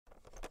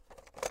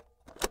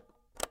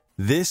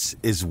This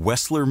is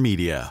Wessler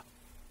Media.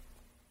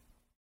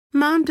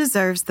 Mom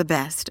deserves the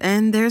best,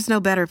 and there's no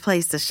better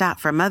place to shop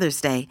for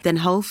Mother's Day than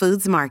Whole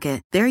Foods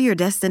Market. They're your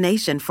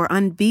destination for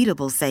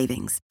unbeatable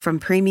savings, from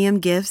premium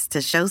gifts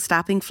to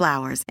show-stopping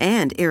flowers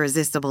and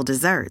irresistible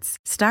desserts.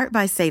 Start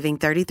by saving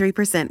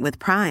 33% with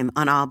Prime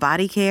on all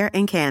body care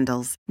and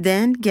candles.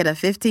 Then get a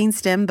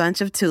 15-stem bunch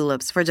of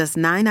tulips for just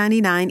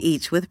 $9.99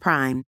 each with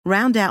Prime.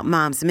 Round out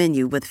Mom's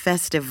menu with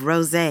festive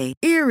rosé,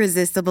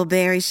 irresistible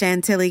berry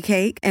chantilly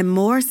cake, and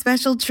more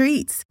special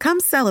treats. Come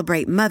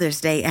celebrate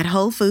Mother's Day at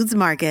Whole Foods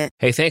Market.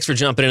 Hey, thanks for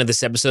jumping into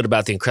this episode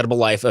about the incredible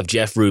life of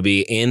Jeff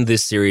Ruby in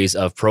this series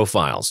of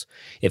profiles.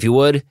 If you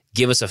would,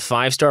 give us a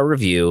 5-star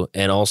review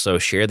and also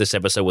share this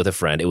episode with a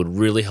friend. It would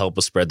really help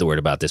us spread the word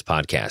about this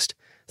podcast.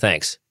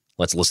 Thanks.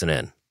 Let's listen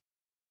in.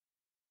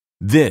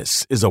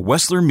 This is a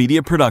Wessler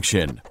Media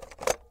production.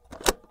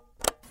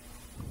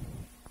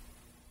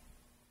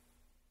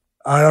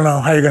 I don't know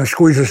how you're going to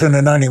squeeze us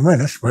into 90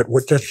 minutes, but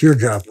that's your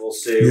job. We'll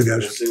see.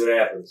 We'll see what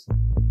happens.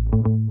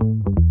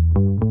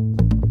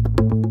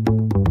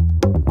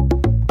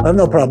 I have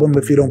no problem.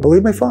 If you don't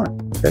believe me, fine.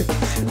 Okay?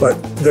 But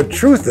the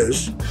truth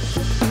is,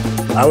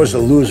 I was a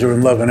loser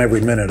in love in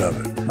every minute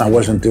of it. I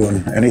wasn't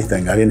doing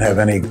anything. I didn't have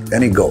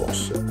any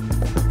goals.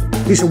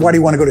 He said, why do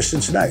you want to go to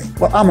Cincinnati?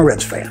 Well, I'm a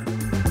Reds fan,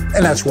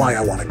 and that's why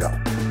I want to go.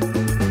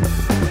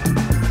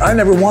 I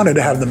never wanted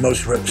to have the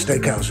most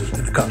steakhouses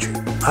in the country.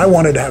 I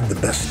wanted to have the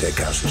best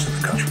steakhouses in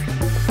the country.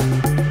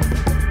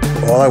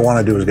 All I want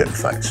to do is get in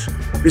fights.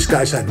 These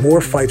guys had more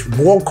fights,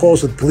 more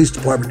calls to the police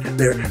department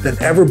there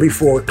than ever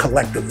before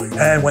collectively.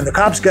 And when the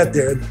cops get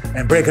there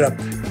and break it up,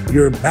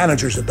 your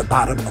manager's at the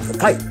bottom of the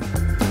pipe.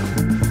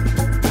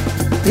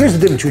 Here's the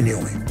difference between you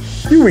and me.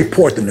 You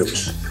report the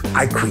news.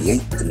 I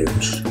create the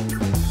news.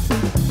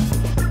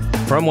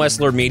 From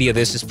Wessler Media,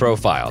 this is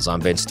Profiles.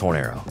 I'm Vince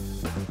Tornero.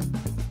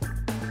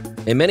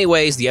 In many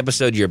ways, the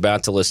episode you're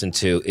about to listen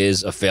to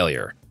is a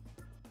failure.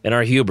 In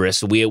our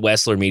hubris, we at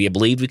Wessler Media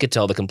believed we could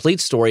tell the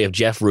complete story of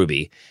Jeff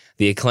Ruby,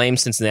 the acclaimed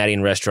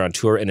Cincinnatian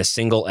restaurateur, in a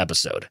single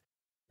episode.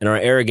 In our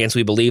arrogance,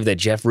 we believed that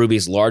Jeff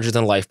Ruby's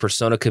larger-than-life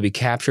persona could be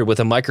captured with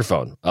a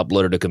microphone,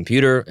 uploaded to a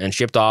computer, and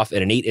shipped off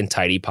in a neat and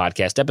tidy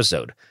podcast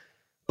episode.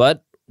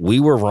 But we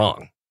were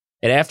wrong.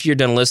 And after you're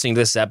done listening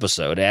to this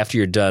episode, after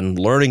you're done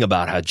learning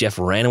about how Jeff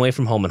ran away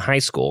from home in high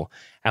school,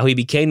 how he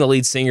became the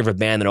lead singer of a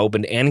band that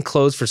opened and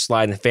closed for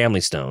Sly and the Family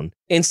Stone,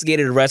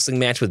 instigated a wrestling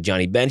match with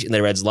Johnny Bench in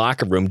the Reds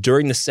locker room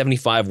during the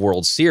 '75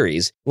 World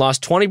Series,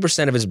 lost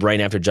 20% of his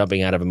brain after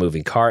jumping out of a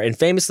moving car, and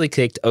famously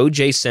kicked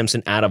O.J.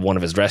 Simpson out of one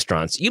of his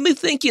restaurants, you may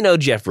think you know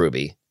Jeff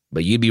Ruby,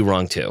 but you'd be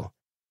wrong too.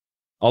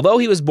 Although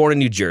he was born in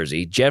New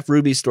Jersey, Jeff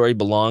Ruby's story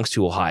belongs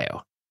to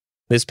Ohio.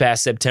 This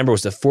past September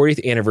was the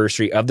 40th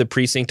anniversary of the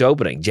Precinct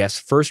opening, Jeff's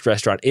first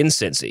restaurant in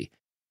Cincy.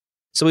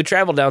 So we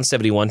traveled down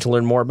 71 to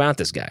learn more about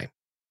this guy.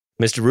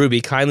 Mr. Ruby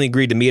kindly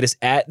agreed to meet us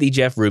at the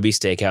Jeff Ruby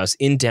Steakhouse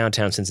in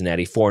downtown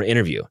Cincinnati for an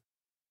interview.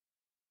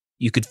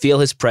 You could feel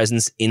his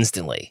presence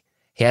instantly.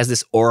 He has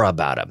this aura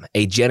about him,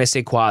 a je ne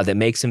sais quoi that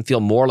makes him feel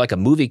more like a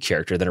movie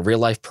character than a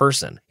real-life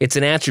person. It's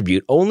an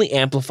attribute only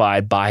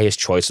amplified by his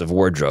choice of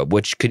wardrobe,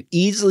 which could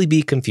easily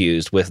be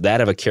confused with that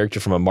of a character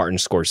from a Martin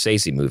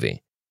Scorsese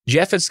movie.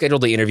 Jeff had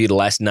scheduled the interview to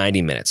last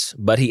 90 minutes,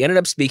 but he ended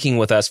up speaking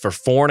with us for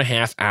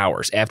 4.5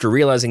 hours after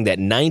realizing that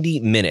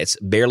 90 minutes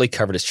barely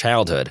covered his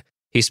childhood.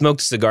 He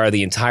smoked a cigar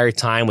the entire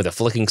time with a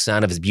flicking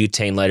sound of his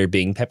butane lighter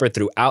being peppered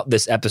throughout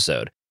this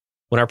episode.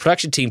 When our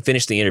production team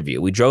finished the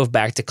interview, we drove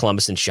back to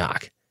Columbus in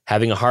shock,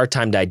 having a hard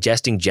time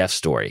digesting Jeff's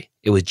story.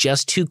 It was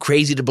just too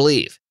crazy to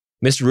believe.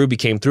 Mr. Ruby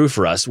came through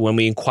for us when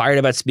we inquired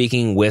about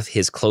speaking with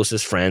his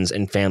closest friends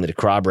and family to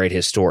corroborate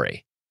his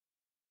story.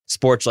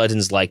 Sports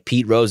legends like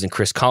Pete Rose and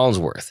Chris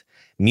Collinsworth,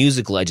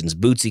 music legends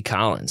Bootsy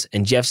Collins,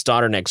 and Jeff's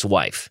daughter and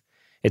ex-wife.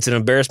 It's an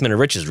embarrassment of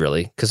riches,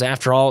 really, because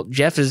after all,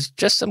 Jeff is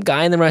just some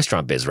guy in the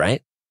restaurant biz,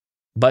 right?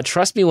 But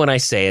trust me when I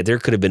say it, there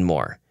could have been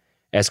more.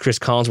 As Chris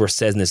Collinsworth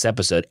says in this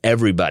episode,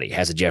 everybody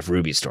has a Jeff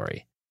Ruby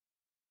story.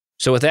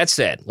 So with that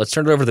said, let's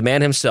turn it over to the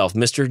man himself,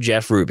 Mr.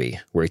 Jeff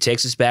Ruby, where he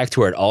takes us back to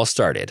where it all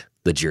started,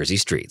 the Jersey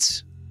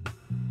streets.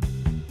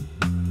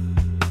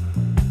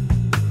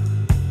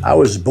 I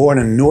was born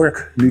in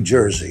Newark, New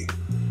Jersey.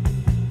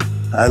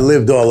 I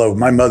lived all over.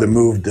 My mother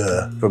moved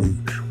from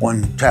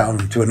one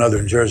town to another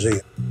in Jersey.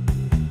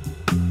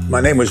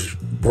 My name was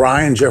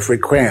Brian Jeffrey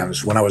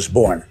Kranz when I was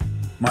born.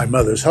 My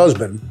mother's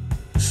husband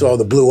saw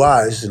the blue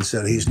eyes and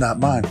said, he's not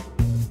mine.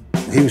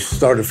 He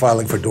started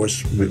filing for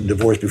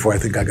divorce before I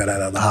think I got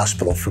out of the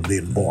hospital from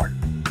being born.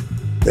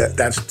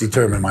 That's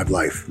determined my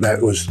life.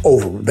 That was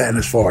over then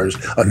as far as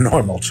a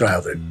normal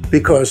childhood.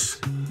 Because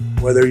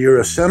whether you're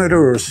a senator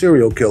or a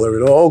serial killer,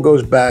 it all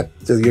goes back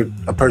to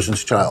a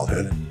person's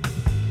childhood.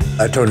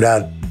 I turned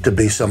out to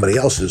be somebody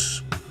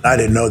else's. I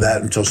didn't know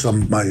that until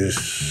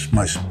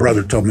my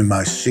brother told me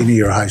my senior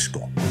year of high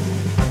school.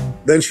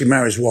 Then she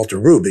marries Walter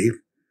Ruby,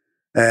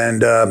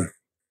 and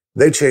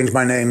they changed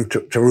my name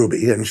to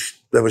Ruby, and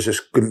that was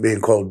just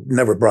being called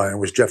never Brian, it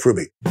was Jeff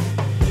Ruby.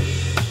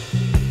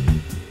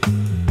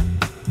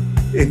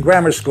 In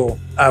grammar school,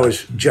 I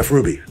was Jeff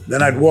Ruby.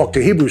 Then I'd walk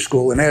to Hebrew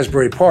school in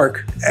Asbury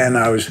Park, and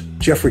I was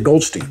Jeffrey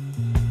Goldstein.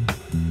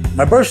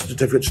 My birth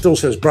certificate still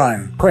says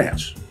Brian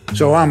Krantz.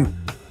 So I'm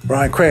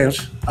Brian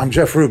Krantz, I'm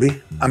Jeff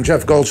Ruby, I'm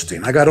Jeff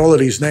Goldstein. I got all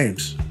of these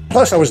names.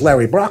 Plus, I was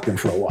Larry Brockton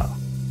for a while.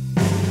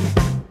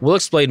 We'll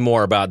explain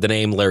more about the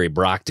name Larry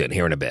Brockton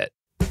here in a bit.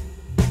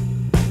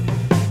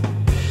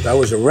 I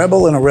was a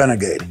rebel and a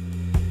renegade.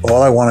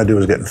 All I wanted to do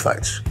was get in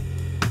fights.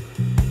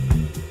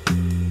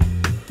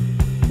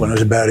 When I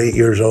was about 8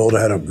 years old,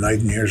 I had a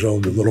 9 years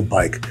old little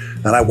bike,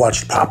 and I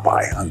watched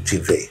Popeye on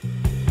TV.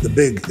 The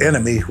big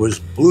enemy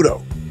was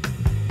Bluto.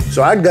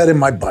 So I'd get in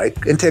my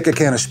bike and take a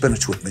can of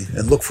spinach with me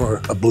and look for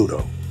a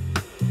Bluto.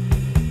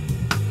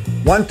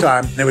 One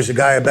time, there was a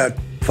guy about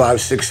 5,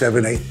 6,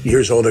 7, 8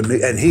 years older than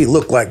me, and he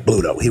looked like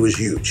Bluto. He was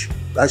huge.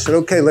 I said,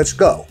 okay, let's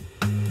go.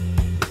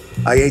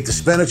 I ate the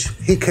spinach.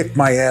 He kicked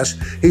my ass.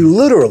 He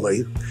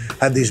literally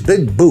had these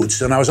big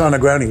boots, and I was on the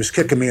ground. He was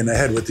kicking me in the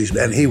head with these,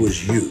 and he was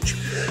huge.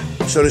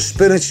 So the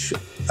spinach,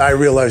 I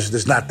realized,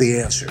 is not the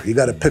answer. You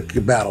got to pick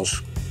your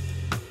battles.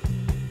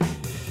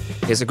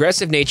 His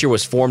aggressive nature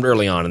was formed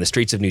early on in the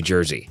streets of New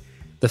Jersey.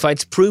 The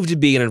fights proved to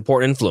be an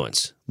important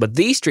influence, but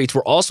these streets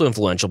were also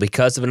influential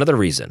because of another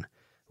reason: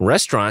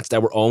 restaurants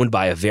that were owned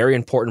by a very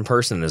important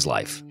person in his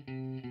life.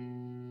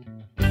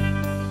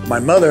 My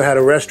mother had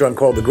a restaurant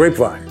called The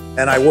Grapevine,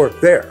 and I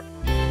worked there.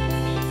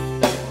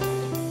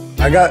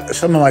 I got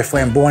some of my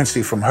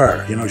flamboyancy from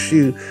her. You know,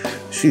 she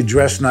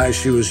dressed nice.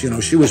 She was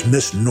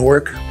Miss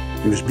Newark.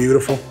 She was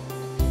beautiful.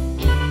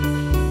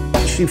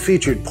 She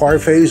featured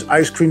parfaits,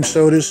 ice cream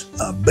sodas,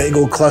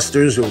 bagel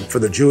clusters for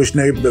the Jewish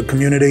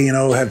community,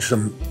 had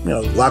some,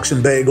 lox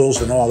and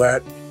bagels and all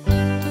that.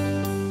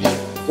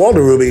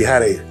 Walter Ruby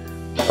had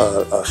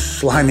a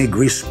slimy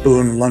grease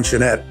spoon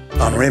luncheonette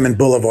on Raymond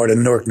Boulevard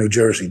in Newark, New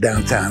Jersey,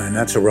 downtown, and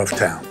that's a rough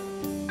town.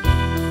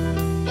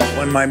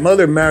 When my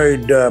mother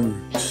married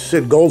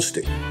Sid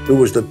Goldstein, who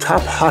was the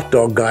top hot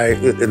dog guy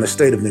in the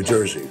state of New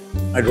Jersey,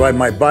 I'd ride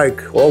my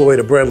bike all the way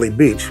to Bradley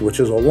Beach, which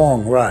is a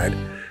long ride,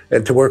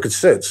 and to work at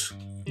Sid's.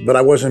 But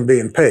I wasn't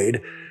being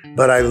paid.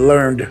 But I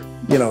learned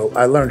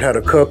how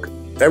to cook.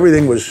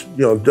 Everything was,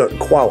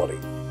 quality.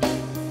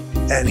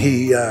 And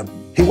he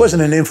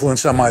wasn't an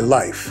influence on my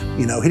life.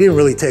 He didn't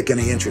really take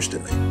any interest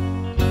in me.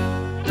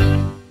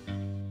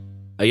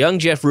 A young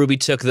Jeff Ruby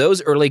took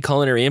those early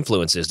culinary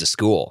influences to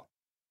school.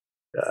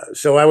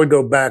 So I would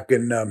go back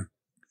and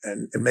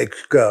make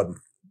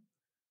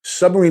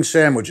submarine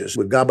sandwiches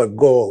with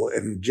gabagol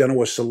and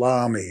Genoa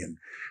salami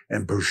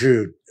and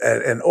prosciutto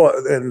and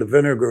the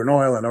vinegar and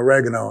oil and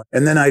oregano.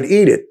 And then I'd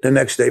eat it the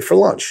next day for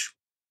lunch.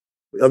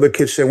 Other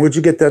kids saying, where'd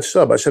you get that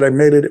sub? I said, I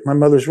made it at my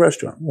mother's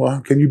restaurant.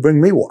 Well, can you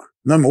bring me one?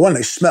 Number one,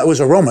 it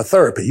was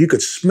aromatherapy. You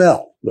could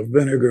smell the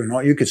vinegar and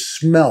oil. You could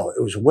smell it.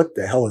 It was, what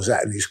the hell is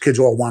that? And these kids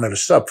all wanted a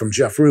sub from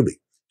Jeff Ruby.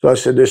 So I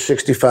said, there's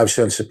 65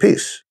 cents a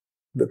piece.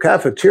 The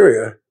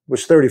cafeteria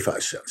was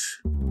 35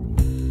 cents.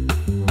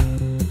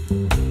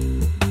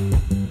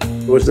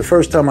 It was the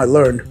first time I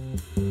learned,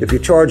 if you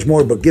charge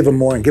more but give them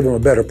more and give them a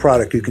better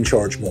product, you can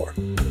charge more.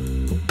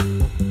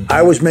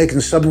 I was making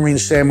submarine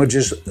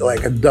sandwiches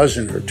like a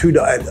dozen or two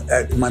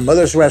at my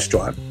mother's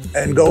restaurant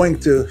and going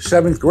to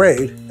 7th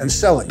grade and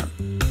selling them.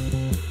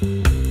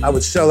 I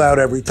would sell out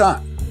every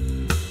time.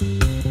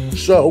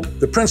 So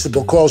the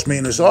principal calls me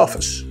in his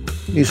office.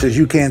 He says,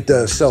 you can't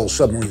sell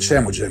submarine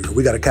sandwiches anymore.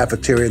 We got a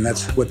cafeteria and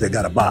that's what they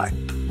got to buy.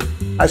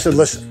 I said,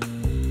 listen,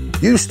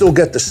 you still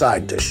get the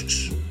side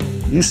dishes.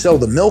 You sell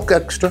the milk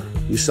extra,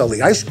 you sell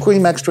the ice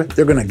cream extra,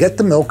 they're gonna get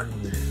the milk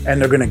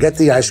and they're gonna get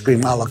the ice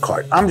cream a la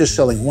carte. I'm just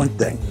selling one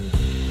thing.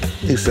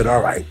 He said,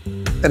 all right.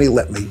 And he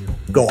let me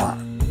go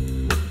on.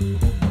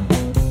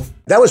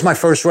 That was my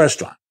first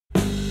restaurant.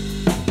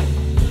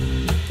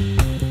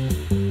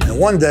 And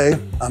one day,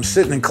 I'm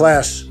sitting in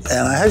class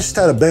and I just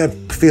had a bad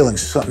feeling,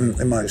 something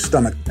in my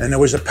stomach. And there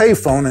was a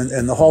payphone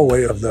in the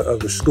hallway of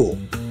the school.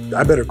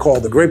 I better call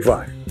the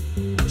Grapevine.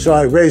 So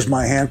I raised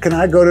my hand. Can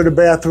I go to the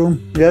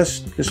bathroom? Yes,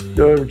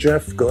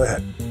 Jeff, go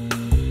ahead.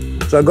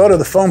 So I go to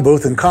the phone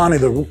booth and Connie,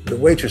 the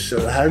waitress,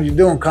 said, how you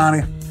doing,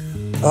 Connie?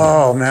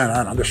 Oh man,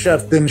 I don't know, the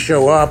chef didn't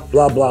show up,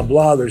 blah, blah,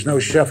 blah. There's no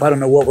chef. I don't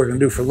know what we're gonna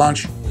do for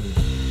lunch.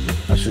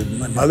 I said,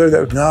 my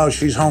mother, no,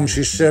 she's home,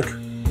 she's sick.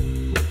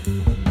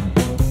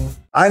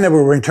 I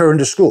never returned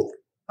to school.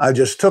 I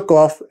just took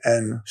off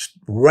and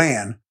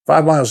ran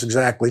 5 miles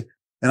exactly.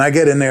 And I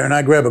get in there and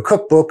I grab a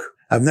cookbook.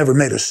 I've never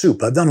made a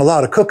soup. I've done a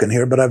lot of cooking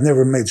here, but I've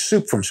never made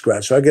soup from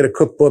scratch. So I get a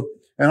cookbook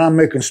and I'm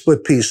making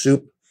split pea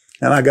soup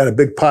and I got a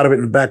big pot of it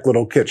in the back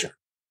little kitchen.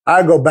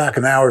 I go back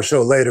an hour or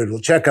so later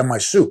to check on my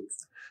soup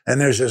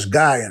and there's this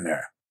guy in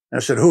there. And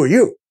I said, who are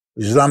you?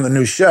 He says, I'm the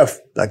new chef.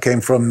 I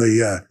came from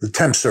the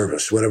temp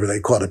service, whatever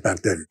they called it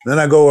back then. Then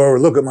I go over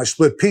and look at my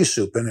split pea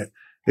soup and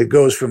it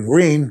goes from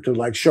green to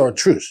like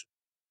chartreuse.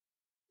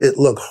 It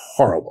looked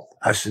horrible.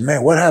 I said,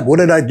 man, what happened? What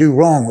did I do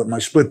wrong with my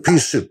split pea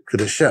soup? To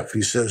the chef,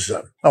 he says,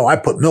 oh, I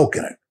put milk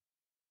in it.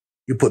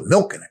 You put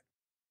milk in it.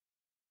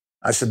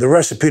 I said, the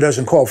recipe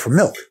doesn't call for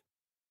milk.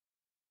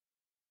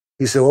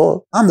 He said,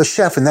 well, I'm the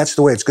chef and that's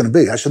the way it's going to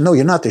be. I said, no,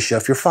 you're not the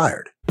chef. You're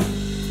fired.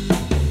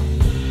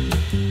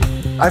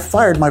 I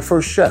fired my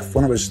first chef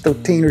when I was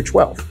 13 or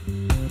 12.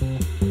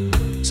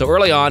 So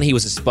early on, he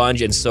was a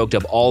sponge and soaked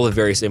up all the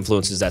various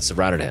influences that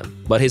surrounded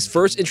him. But his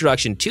first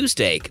introduction to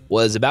steak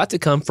was about to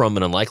come from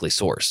an unlikely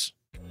source.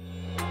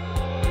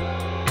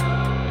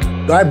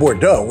 Guy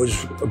Bordeaux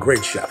was a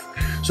great chef.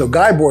 So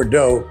Guy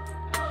Bordeaux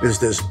is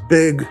this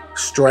big,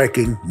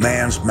 striking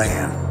man's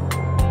man.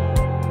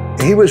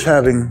 He was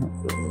having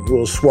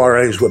little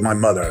soirees with my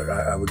mother.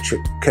 I would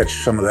catch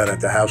some of that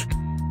at the house.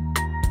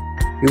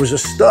 He was a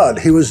stud.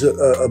 He was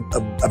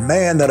a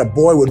man that a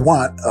boy would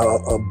want,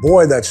 a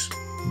boy that's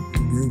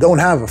don't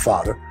have a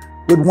father,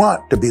 would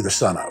want to be the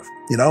son of.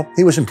 You know,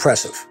 he was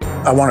impressive.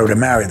 I wanted to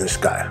marry this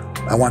guy.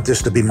 I want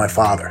this to be my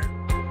father.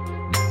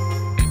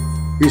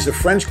 He's a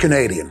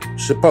French-Canadian,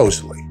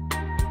 supposedly.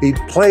 He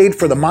played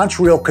for the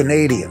Montreal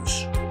Canadiens,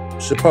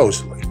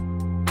 supposedly.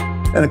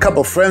 And a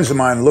couple of friends of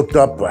mine looked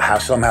up how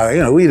somehow, you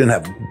know, we didn't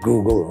have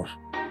Google.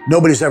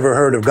 Nobody's ever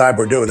heard of Guy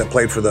Bordeaux that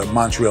played for the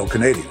Montreal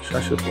Canadiens.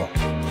 I said, well,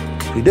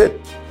 he did.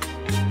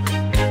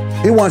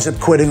 He winds up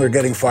quitting or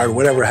getting fired,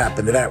 whatever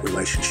happened to that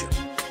relationship.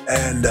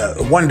 And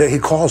one day he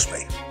calls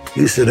me.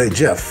 He said, hey,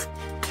 Jeff,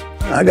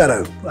 I got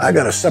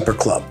a supper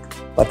club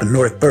up in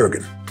North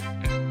Bergen.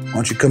 Why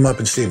don't you come up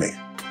and see me?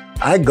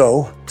 I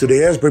go to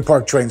the Asbury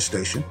Park train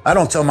station. I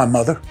don't tell my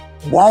mother.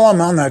 While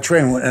I'm on that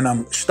train and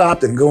I'm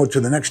stopped and going to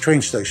the next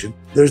train station,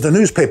 there's the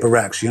newspaper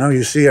racks, you know,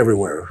 you see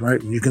everywhere,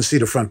 right? You can see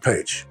the front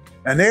page.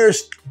 And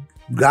there's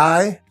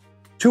Guy,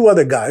 two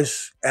other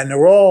guys, and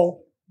they're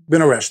all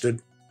been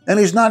arrested. And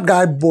he's not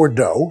Guy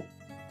Bordeaux.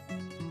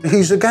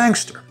 He's a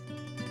gangster.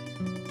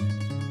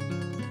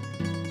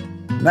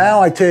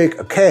 Now I take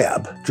a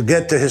cab to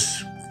get to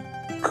his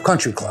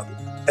country club.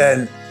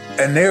 And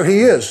there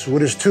he is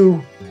with his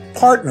two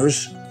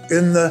partners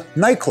in the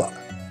nightclub.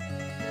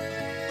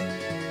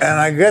 And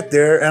I get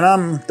there and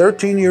I'm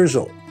 13 years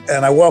old.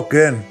 And I walk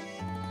in.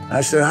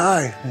 I said,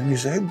 hi. And he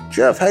said, hey,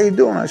 Jeff, how you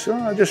doing? I said,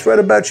 I just read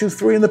about you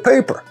three in the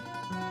paper.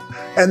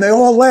 And they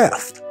all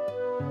laughed.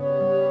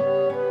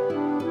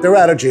 They're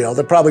out of jail.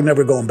 They're probably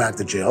never going back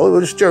to jail. It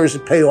was juries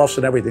and payoffs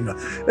and everything.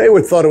 They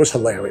would thought it was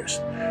hilarious.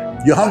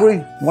 You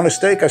hungry? Want a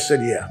steak? I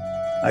said, yeah.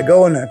 I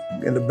go in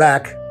the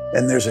back,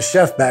 and there's a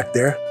chef back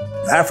there,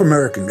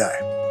 Afro-American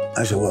guy.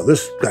 I said, well,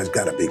 this guy's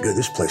got to be good.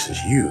 This place is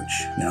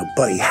huge. You know,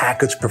 Buddy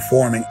Hackett's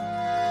performing.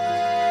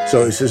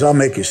 So he says, I'll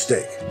make you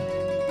steak.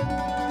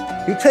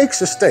 He takes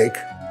the steak.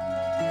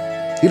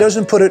 He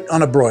doesn't put it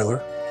on a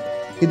broiler.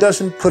 He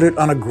doesn't put it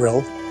on a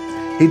grill.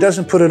 He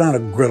doesn't put it on a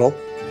griddle.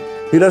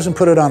 He doesn't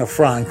put it on a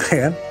frying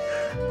pan.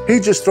 He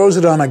just throws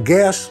it on a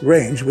gas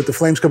range with the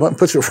flames come up and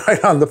puts it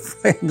right on the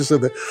flames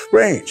of the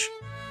range.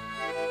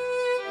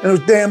 And it was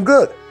damn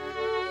good.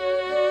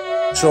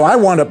 So I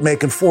wound up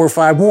making 4 or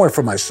 5 more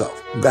for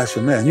myself. The guy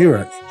said, man,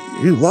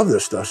 you love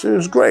this stuff. So it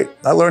was great.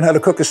 I learned how to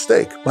cook a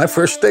steak. My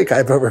first steak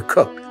I've ever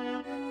cooked.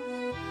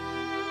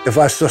 If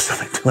I saw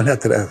somebody doing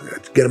that today,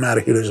 I'd get him out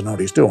of here. He doesn't know what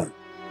he's doing.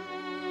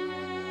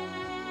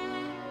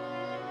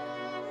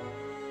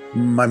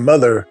 My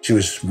mother, she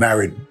was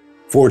married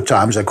 4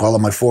 times. I call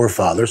them my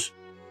forefathers.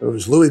 It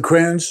was Louis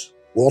Kranz,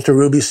 Walter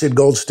Ruby, Sid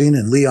Goldstein,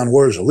 and Leon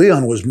Wurzel.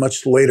 Leon was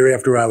much later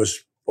after I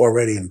was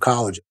already in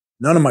college.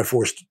 None of my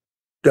 4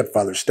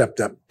 stepfathers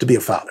stepped up to be a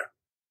father.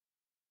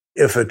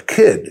 If a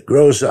kid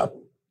grows up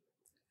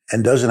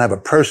and doesn't have a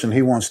person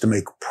he wants to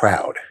make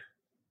proud,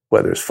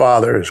 whether his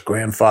father, his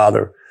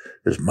grandfather,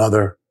 his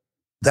mother,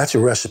 that's a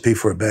recipe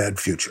for a bad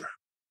future.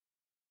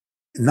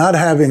 Not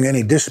having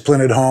any discipline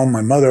at home,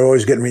 my mother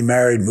always getting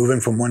remarried, moving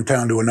from one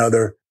town to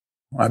another,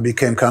 I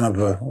became kind of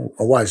a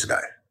wise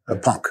guy, a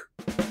punk.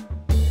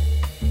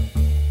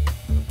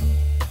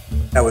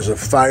 I was a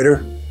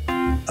fighter.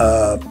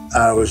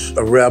 I was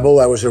a rebel.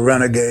 I was a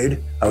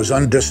renegade. I was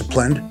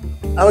undisciplined.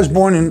 I was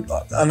born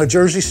on the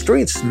Jersey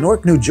streets,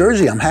 Newark, New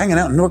Jersey. I'm hanging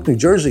out in Newark, New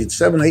Jersey at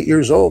 7, 8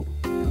 years old.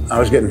 I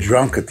was getting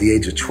drunk at the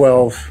age of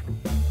 12.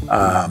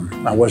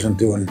 I wasn't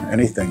doing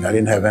anything. I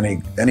didn't have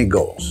any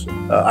goals.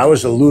 I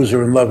was a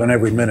loser and loving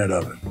every minute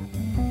of it.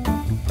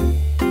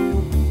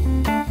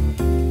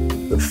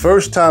 The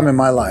first time in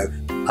my life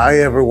I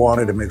ever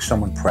wanted to make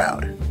someone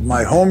proud.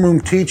 My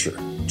homeroom teacher,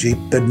 Jeep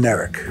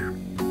Bednarik,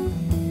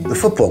 the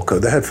football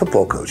coach, the head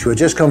football coach, who had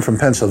just come from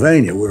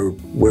Pennsylvania,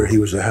 where he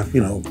was a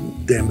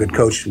damn good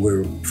coach,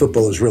 where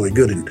football is really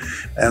good,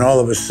 and all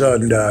of a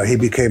sudden he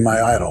became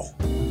my idol.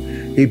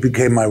 He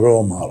became my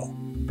role model.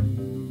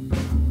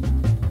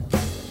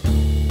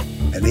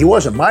 And he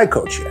wasn't my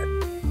coach yet.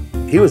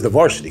 He was the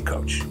varsity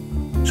coach.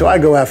 So I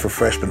go out for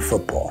freshman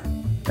football,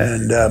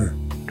 and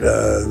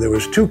there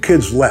was 2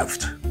 kids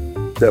left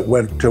that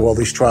went to all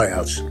these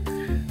tryouts,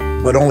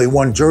 but only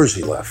 1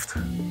 jersey left.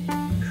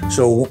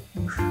 So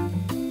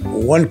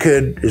one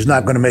kid is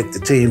not going to make the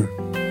team.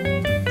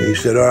 He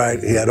said, all right,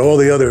 he had all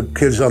the other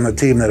kids on the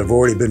team that have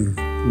already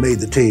made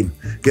the team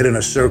get in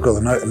a circle,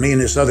 and me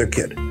and this other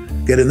kid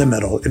get in the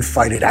middle and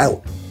fight it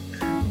out.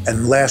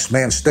 And last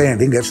man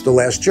standing gets the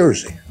last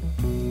jersey.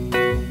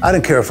 I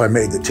didn't care if I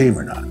made the team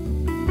or not,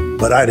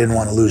 but I didn't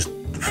want to lose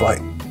the fight.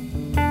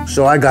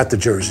 So I got the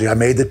jersey. I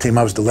made the team.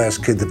 I was the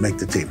last kid to make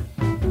the team.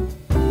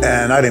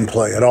 And I didn't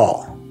play at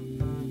all.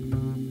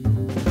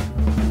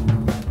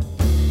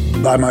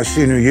 By my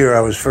senior year, I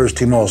was first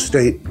team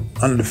All-State,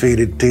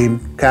 undefeated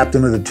team,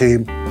 captain of the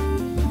team.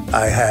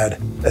 I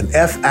had an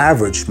F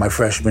average my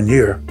freshman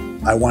year.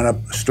 I went up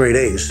straight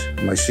A's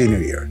my senior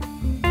year.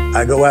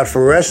 I go out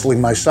for wrestling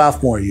my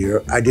sophomore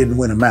year. I didn't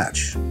win a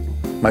match.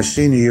 My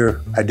senior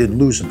year, I did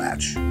lose a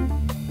match.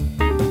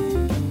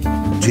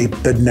 Jeep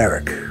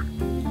Bednarik.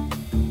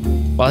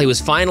 While he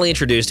was finally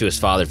introduced to his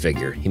father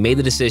figure, he made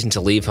the decision to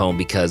leave home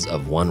because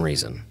of one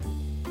reason.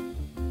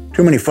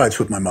 Too many fights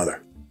with my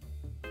mother.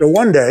 So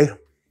one day,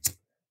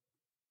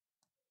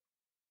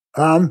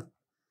 I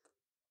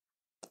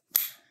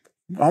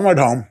went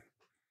home.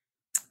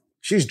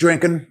 She's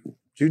drinking.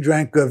 She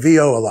drank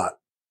VO a lot.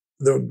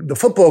 The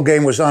football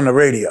game was on the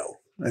radio,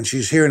 and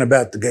she's hearing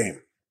about the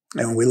game,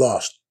 and we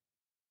lost.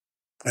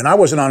 And I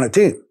wasn't on the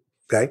team,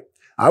 okay?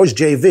 I was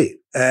JV,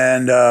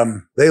 and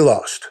they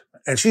lost.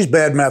 And she's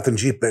bad-mouthing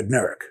Jeep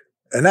Bednarik,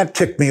 and that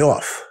ticked me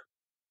off.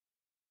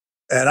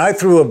 And I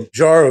threw a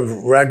jar of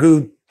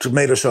ragu,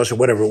 tomato sauce, or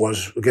whatever it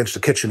was, against the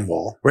kitchen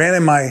wall, ran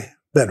in my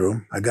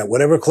bedroom. I got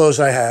whatever clothes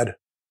I had.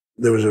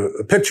 There was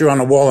a picture on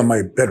the wall in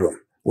my bedroom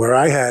where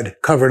I had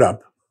covered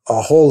up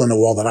a hole in the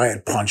wall that I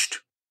had punched.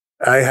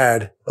 I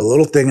had a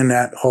little thing in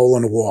that hole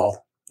in the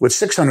wall with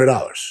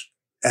 $600.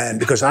 And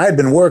because I had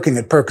been working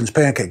at Perkins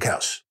Pancake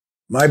House,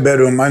 my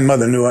bedroom, my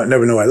mother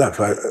never knew I left.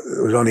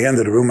 It was on the end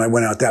of the room. I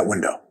went out that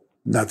window,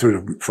 not through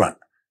the front.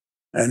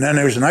 And then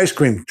there's an ice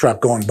cream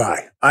truck going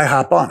by. I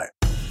hop on it.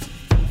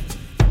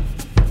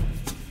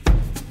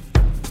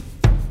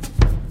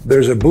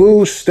 There's a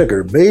blue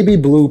sticker, baby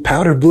blue,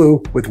 powder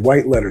blue, with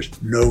white letters,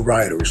 no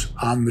riders,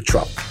 on the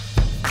truck.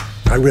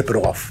 I rip it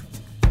off.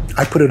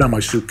 I put it on my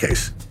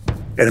suitcase,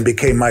 and it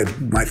became my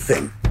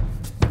thing.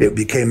 It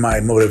became my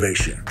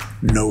motivation,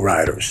 no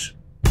riders.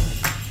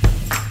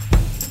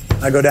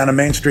 I go down to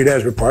Main Street,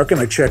 Asbury Park, and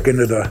I check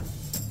into the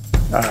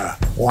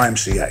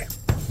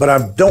YMCA. But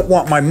I don't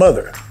want my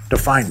mother to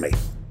find me.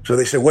 So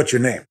they said, what's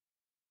your name?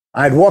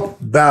 I had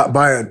walked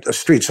by a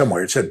street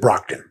somewhere. It said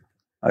Brockton.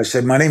 I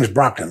said, my name is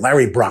Brockton,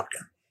 Larry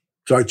Brockton.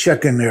 So I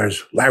check in there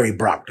as Larry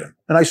Brockton.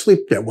 And I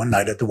sleep there one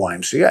night at the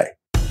YMCA.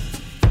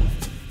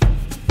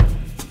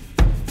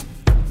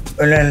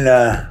 And then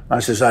I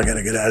says, I got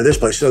to get out of this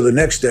place. So the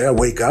next day I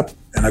wake up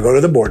and I go to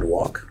the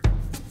boardwalk.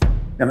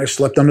 And I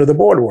slept under the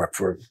boardwalk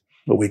for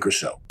a week or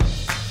so.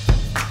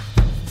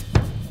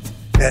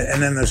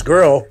 And then this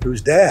girl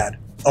whose dad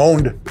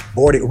owned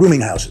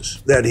rooming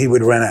houses that he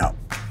would rent out.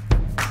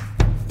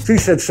 She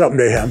said something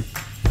to him.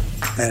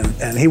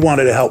 And he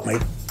wanted to help me.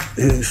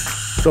 He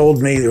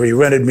sold me, or he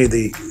rented me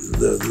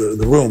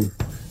the room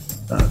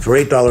for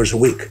 $8 a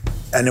week.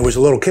 And there was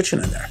a little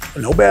kitchen in there.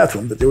 No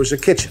bathroom, but there was a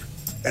kitchen.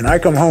 And I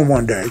come home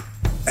one day,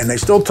 and they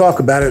still talk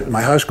about it at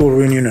my high school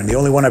reunion, and the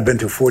only one I've been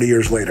to 40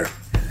 years later.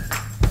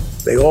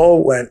 They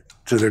all went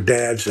to their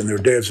dads and their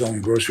dad's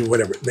own grocery,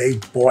 whatever. They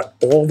bought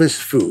all this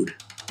food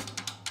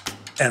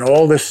and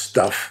all this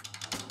stuff.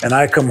 And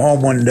I come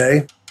home one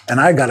day, and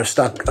I got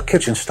a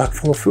kitchen stocked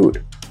full of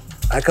food.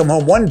 I come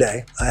home one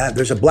day,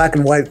 there's a black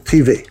and white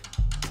TV.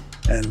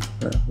 And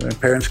my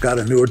parents got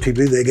a newer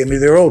TV, they gave me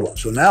their old one.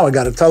 So now I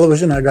got a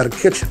television, I got a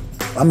kitchen.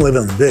 I'm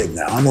living big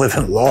now, I'm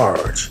living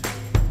large.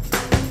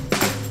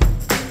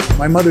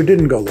 My mother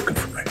didn't go looking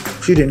for me.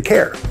 She didn't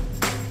care.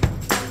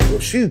 Well,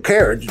 if she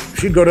cared,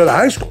 she'd go to the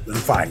high school and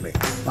find me.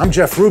 I'm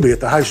Jeff Ruby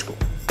at the high school.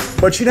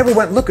 But she never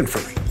went looking for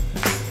me.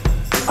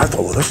 I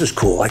thought, well, this is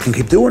cool, I can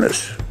keep doing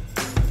this.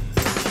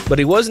 But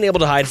he wasn't able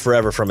to hide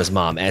forever from his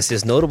mom, as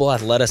his notable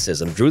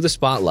athleticism drew the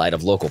spotlight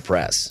of local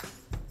press.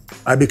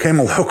 I became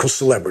a local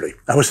celebrity.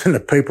 I was in the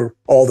paper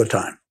all the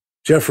time.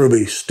 Jeff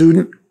Ruby,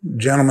 student,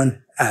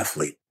 gentleman,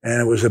 athlete. And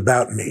it was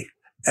about me.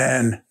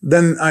 And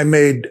then I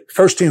made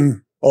first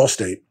team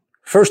All-State,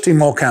 first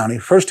team All-County,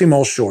 first team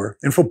All-Shore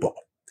in football.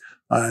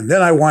 And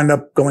then I wound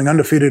up going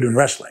undefeated in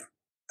wrestling.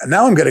 And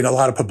now I'm getting a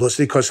lot of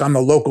publicity because I'm a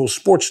local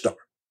sports star.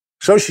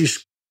 So she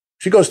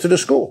goes to the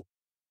school.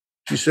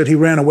 She said he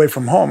ran away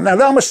from home. Now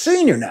I'm a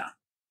senior now.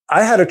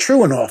 I had a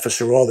truant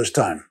officer all this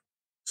time.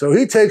 So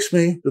he takes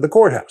me to the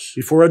courthouse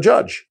before a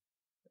judge.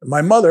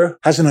 My mother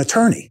has an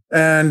attorney,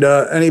 and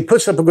he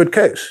puts up a good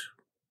case.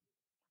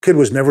 Kid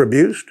was never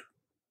abused,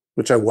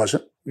 which I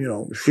wasn't. You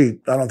know,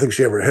 I don't think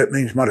she ever hit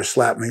me. She might have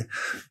slapped me.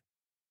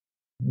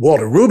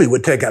 Walter Ruby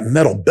would take a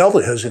metal belt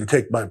of his and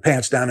take my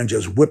pants down and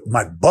just whip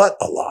my butt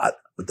a lot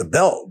with the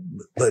belt.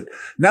 But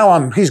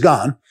now he's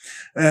gone.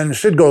 And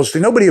Sid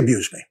Goldstein, nobody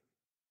abused me.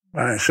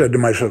 I said to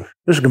myself,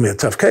 this is going to be a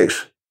tough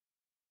case.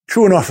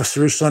 Truant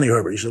officer is Sonny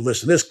Herbert. He said,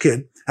 listen, this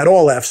kid had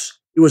all Fs.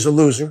 He was a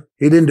loser.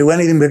 He didn't do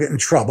anything to get in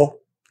trouble.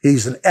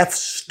 He's an F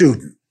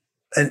student.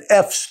 An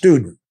F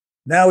student.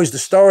 Now he's the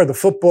star of the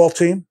football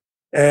team,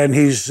 and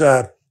he's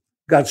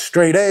got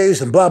straight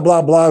A's and blah,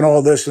 blah, blah, and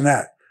all this and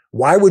that.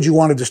 Why would you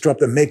want to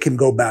disrupt and make him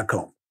go back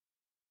home?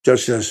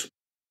 Judge says,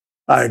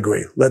 I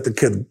agree. Let the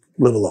kid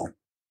live alone.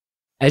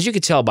 As you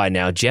can tell by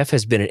now, Jeff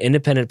has been an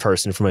independent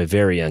person from a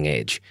very young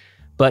age.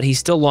 But he's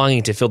still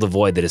longing to fill the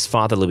void that his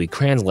father, Louis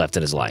Kranz, left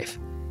in his life.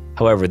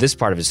 However, this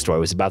part of his story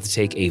was about to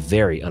take a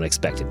very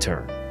unexpected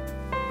turn.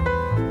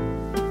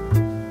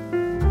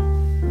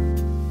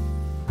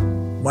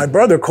 My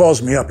brother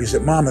calls me up. He's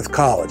at Monmouth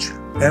College.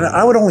 And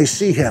I would only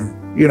see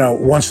him,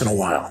 once in a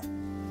while.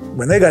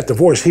 When they got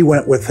divorced, he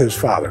went with his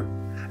father.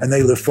 And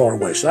they lived far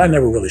away, so I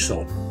never really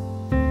saw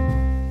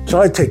him.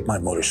 So I take my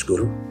motor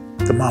scooter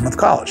to Monmouth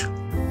College.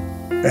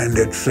 And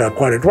it's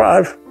quite a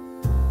drive.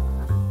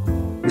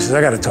 He says,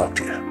 I got to talk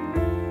to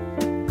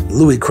you.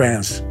 Louis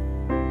Kranz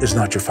is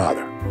not your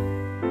father.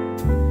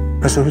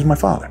 I said, who's my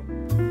father?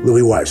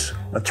 Louis Weiss,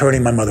 attorney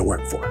my mother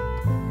worked for.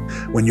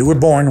 When you were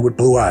born with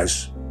blue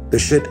eyes, the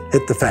shit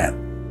hit the fan.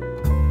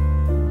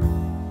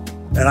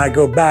 And I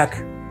go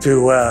back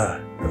to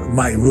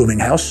my rooming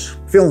house,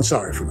 feeling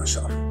sorry for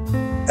myself.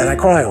 And I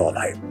cry all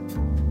night.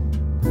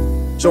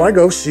 So I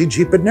go see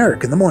Jeep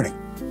Bednarik in the morning.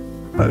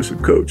 I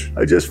said, Coach,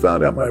 I just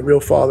found out my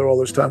real father all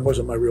this time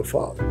wasn't my real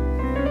father.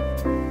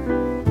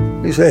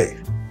 He said, hey,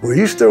 were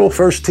you still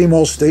first team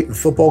All-State in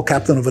football,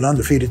 captain of an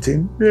undefeated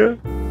team? Yeah.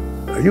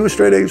 Are you a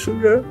straight A?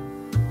 Yeah.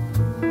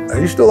 Are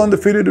you still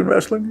undefeated in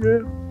wrestling?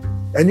 Yeah.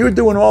 And you're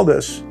doing all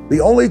this, the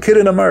only kid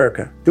in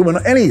America doing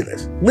any of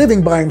this,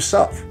 living by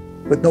himself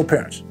with no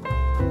parents.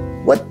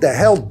 What the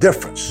hell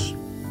difference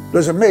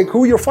does it make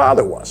who your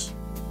father was?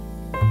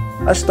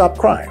 I stopped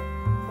crying.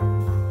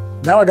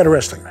 Now I got a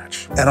wrestling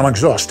match, and I'm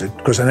exhausted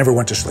because I never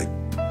went to sleep.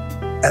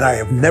 And I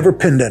have never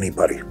pinned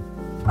anybody.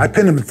 I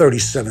pinned him in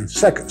 37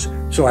 seconds.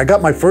 So I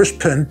got my first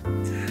pin,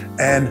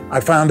 and I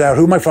found out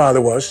who my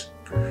father was,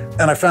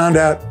 and I found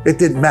out it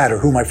didn't matter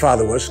who my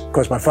father was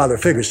because my father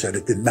figure said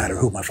it didn't matter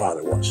who my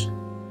father was.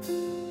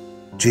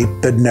 Jeep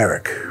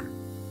Bednarik.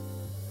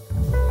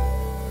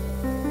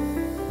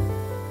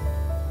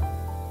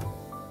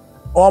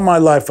 All my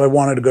life, I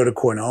wanted to go to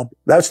Cornell.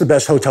 That's the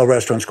best hotel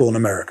restaurant school in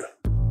America.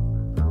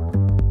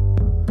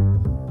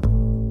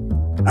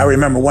 I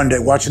remember one day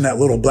watching that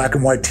little black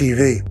and white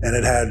TV, and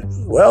it had,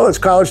 well, it's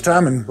college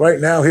time, and right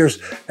now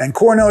and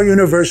Cornell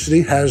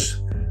University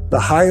has the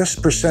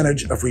highest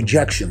percentage of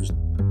rejections.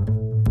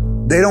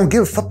 They don't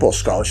give football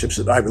scholarships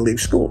at Ivy League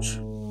schools.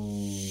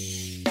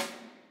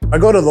 I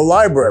go to the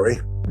library,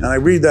 and I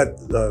read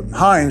that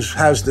Heinz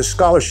has this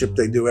scholarship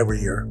they do every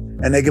year,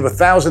 and they give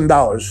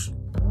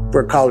 $1,000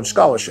 for a college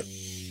scholarship.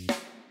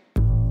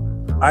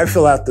 I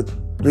fill out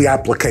the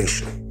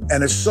application.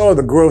 And it saw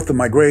the growth of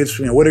my grades.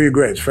 What are your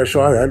grades? Fresh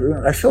art.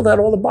 I filled out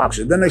all the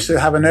boxes. Then they said,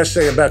 have an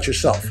essay about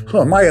yourself.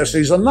 My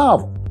essay's a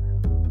novel.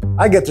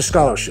 I get the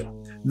scholarship.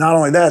 Not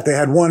only that, they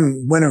had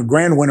one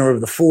grand winner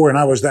of the 4, and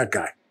I was that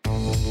guy.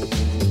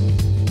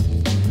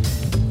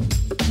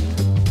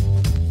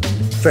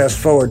 Fast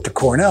forward to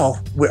Cornell,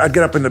 I'd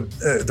get up in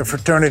the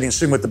fraternity and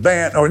sing with the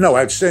band. Or no,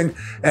 I'd sing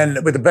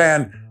with the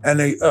band, and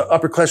the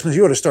upperclassmen,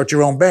 you ought to start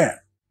your own band.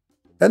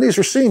 And these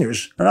were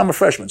seniors, and I'm a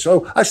freshman.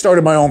 So I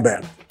started my own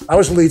band. I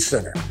was the lead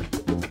singer.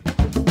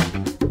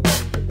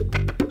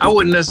 I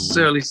wouldn't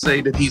necessarily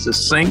say that he's a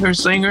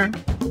singer,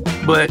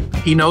 but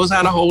he knows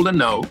how to hold a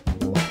note,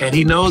 and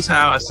he knows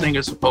how a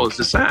singer's supposed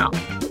to sound.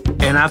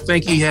 And I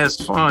think he has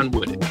fun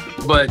with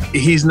it. But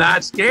he's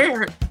not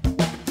scared.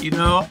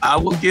 I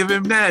will give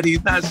him that.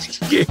 He's not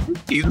scared.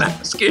 He's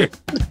not scared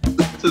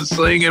to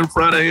sing in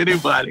front of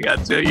anybody, I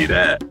tell you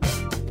that.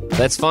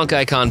 That's funk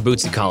icon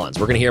Bootsy Collins.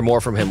 We're going to hear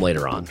more from him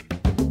later on.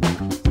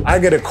 I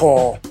get a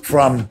call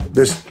from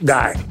this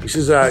guy. He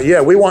says,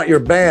 we want your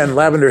band,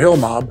 Lavender Hill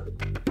Mob,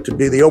 to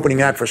be the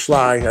opening act for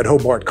Sly at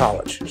Hobart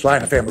College. Sly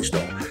and the Family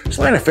Stone.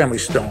 Sly and the Family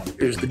Stone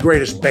is the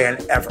greatest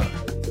band ever.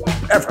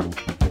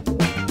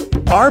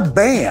 Our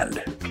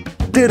band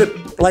did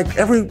it like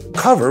every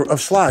cover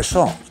of Sly's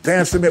songs.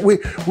 Dance to Me.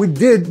 We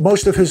did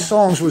most of his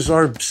songs was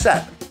our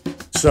set.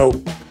 So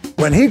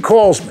when he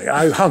calls me,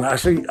 I hung. I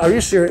say, are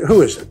you serious?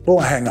 Who is it? Well,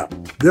 I hang up.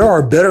 There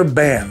are better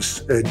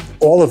bands in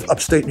all of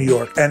upstate New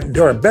York, and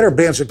there are better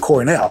bands at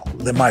Cornell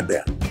than my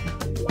band.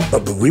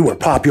 But we were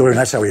popular, and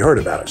that's how he heard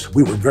about us.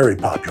 We were very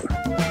popular.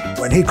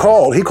 When he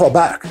called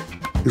back.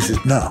 He says,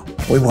 no,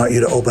 we want you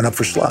to open up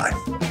for Sly.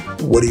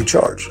 What do you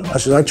charge? I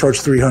said, I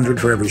charge $300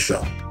 for every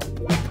show.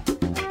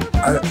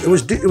 It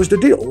was the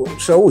deal.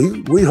 So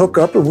we hook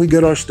up and we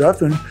get our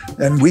stuff,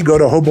 and we go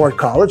to Hobart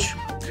College,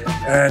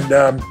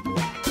 and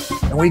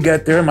we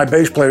get there, and my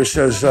bass player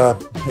says,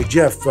 hey,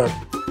 Jeff,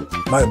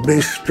 my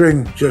bass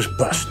string just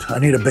bust. I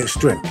need a bass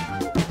string.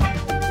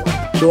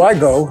 So I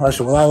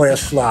said, well, I'll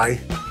ask Sly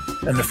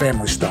and the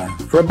Family Stone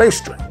for a bass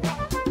string.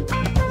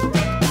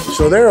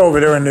 So they're over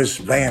there in this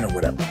van or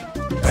whatever,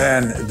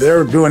 and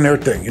they're doing their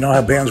thing. You know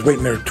how bands wait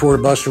in their tour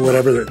bus or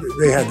whatever?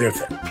 They had their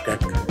thing, okay?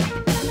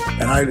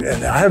 And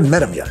I haven't met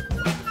them yet.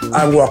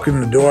 I walk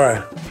in the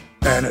door,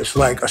 and it's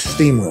like a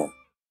steam room.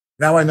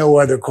 Now I know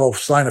why they're called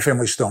Sly and the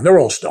Family Stone. They're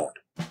all stoned.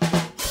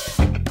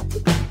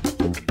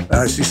 And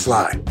I see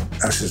Sly.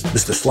 I says,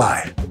 Mr.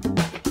 Sly,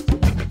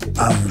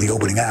 I'm the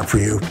opening act for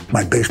you.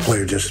 My bass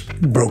player just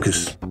broke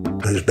his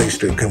bass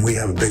string. Can we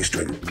have a bass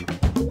string?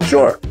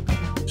 Sure.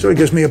 So he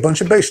gives me a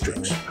bunch of bass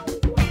strings.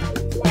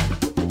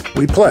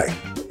 We play.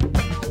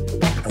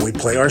 And we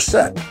play our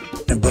set.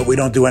 But we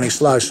don't do any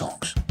Sly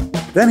songs.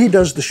 Then he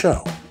does the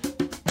show.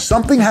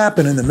 Something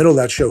happened in the middle of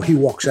that show. He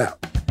walks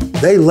out.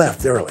 They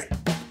left early.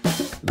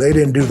 They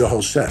didn't do the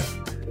whole set.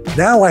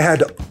 Now I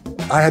had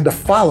I had to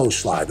follow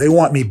Sly. They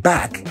want me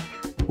back.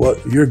 Well,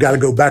 you got to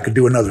go back and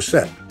do another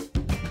set.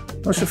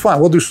 I said,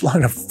 fine, we'll do Sly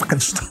in a fucking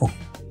Stone.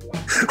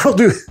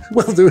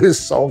 We'll do his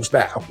songs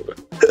now.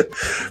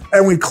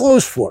 And we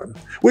closed for him.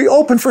 We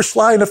opened for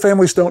Sly and the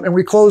Family Stone, and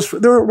we closed for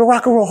the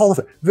Rock and Roll Hall of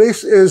Fame.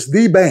 This is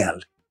the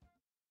band.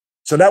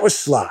 So that was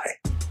Sly.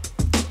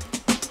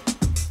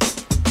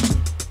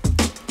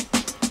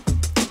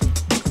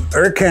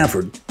 Eric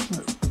Camford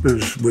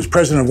was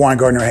president of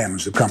Weingartner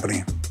Hammonds, the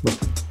company with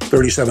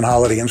 37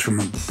 Holiday Inns from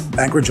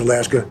Anchorage,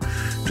 Alaska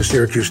to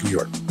Syracuse, New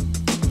York.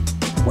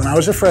 When I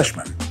was a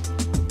freshman,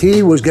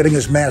 he was getting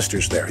his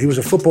master's there. He was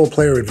a football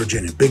player at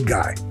Virginia, big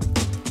guy.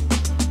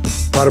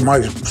 Part of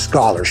my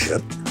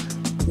scholarship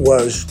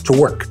was to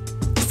work.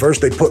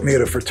 First, they put me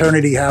at a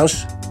fraternity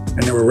house,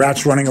 and there were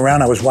rats running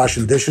around. I was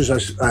washing dishes.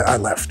 I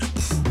left.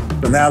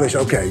 But now they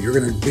said, okay, you're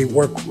going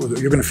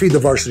to feed the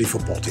varsity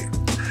football team.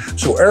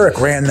 So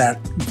Eric ran that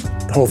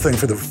whole thing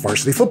for the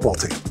varsity football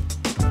team.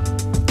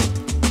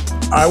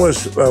 I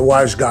was a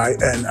wise guy,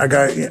 and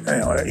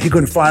he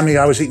couldn't find me.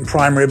 I was eating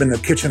prime rib in the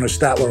kitchen of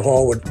Statler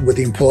Hall with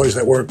the employees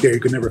that worked there. He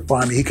could never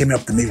find me. He came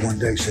up to me one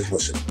day and said,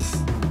 listen,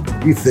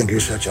 you think you're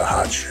such a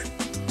hot shit,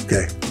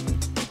 okay?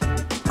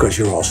 Because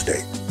you're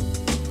All-State.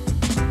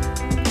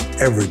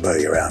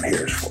 Everybody around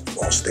here is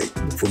All-State,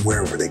 from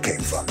wherever they came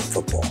from in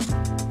football.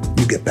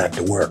 You get back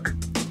to work.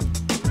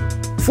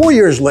 4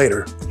 years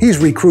later, he's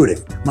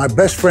recruiting. My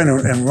best friend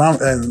and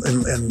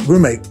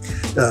roommate,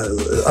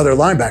 other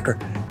linebacker,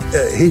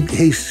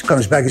 he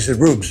comes back, he said,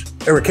 Rubes,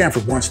 Eric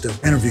Camford wants to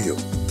interview you.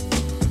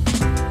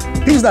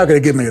 He's not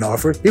going to give me an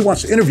offer. He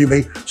wants to interview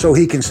me so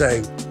he can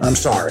say, I'm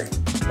sorry,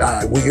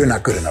 you're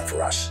not good enough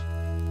for us.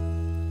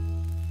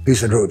 He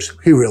said, Rubes,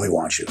 he really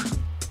wants you.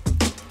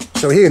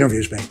 So he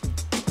interviews me,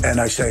 and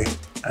I said,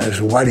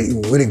 why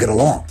we didn't get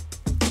along?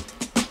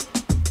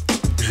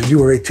 He said, you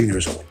were 18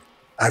 years old.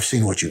 I've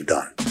seen what you've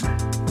done.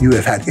 You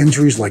have had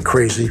injuries like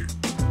crazy.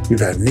 You've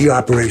had knee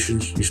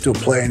operations. You're still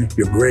playing.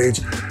 Your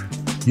grades.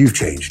 You've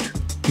changed.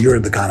 You're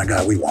the kind of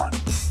guy we want.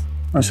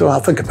 I said,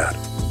 I'll think about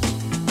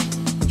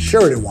it.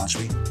 Sheridan wants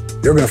me.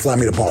 They're going to fly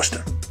me to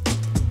Boston.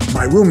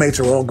 My roommates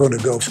are all going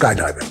to go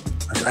skydiving.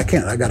 I said, I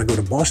can't. I got to go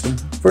to Boston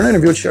for an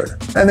interview with Sheridan.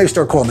 And they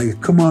start calling me,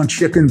 come on,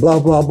 chicken, blah,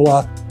 blah,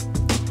 blah.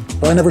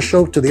 But I never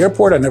show up to the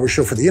airport. I never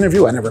show up for the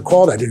interview. I never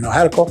called. I didn't know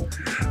how to call.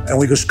 And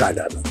we go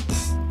skydiving.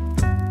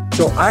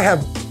 So I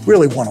have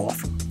really one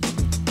offer.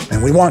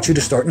 And we want you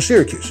to start in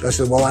Syracuse. I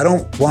said, well, I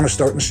don't want to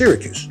start in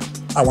Syracuse.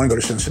 I want to go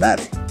to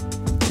Cincinnati.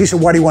 He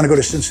said, why do you want to go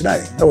to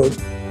Cincinnati? Oh,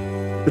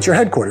 it's your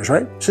headquarters,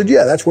 right? I said,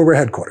 yeah, that's where we're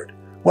headquartered.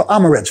 Well,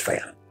 I'm a Reds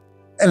fan,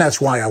 and that's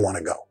why I want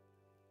to go.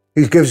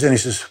 He gives in, he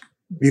says,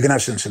 you can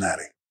have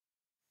Cincinnati.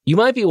 You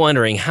might be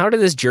wondering, how did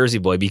this Jersey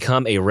boy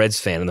become a Reds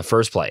fan in the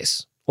first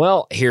place?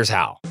 Well, here's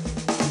how.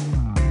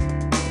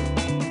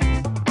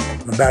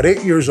 I'm about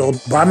 8 years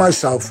old, by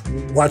myself,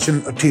 watching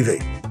a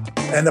TV.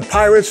 And the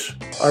Pirates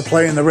are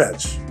playing the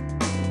Reds.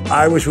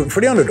 I was rooting for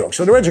the underdog.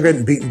 So the Reds are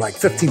getting beaten like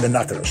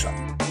 15-0 or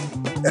something.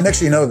 And next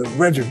thing you know, the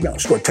Reds are,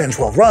 scored 10,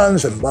 12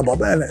 runs and blah, blah,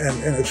 blah. And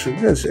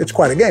it's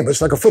quite a game, but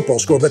it's like a football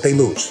score, but they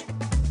lose.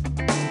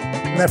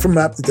 And then from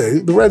that day,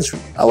 the Reds,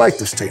 I like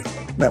this team.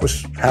 That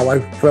was how I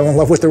fell in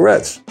love with the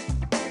Reds.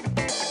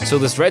 So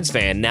this Reds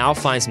fan now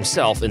finds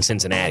himself in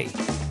Cincinnati.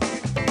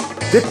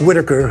 Dick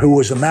Whitaker, who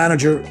was a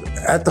manager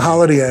at the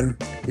Holiday Inn,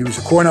 he was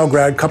a Cornell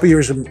grad, a couple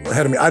years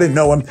ahead of me. I didn't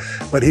know him,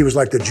 but he was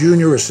like the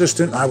junior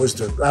assistant.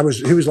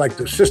 He was like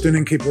the assistant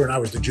innkeeper, and I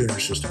was the junior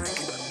assistant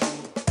innkeeper.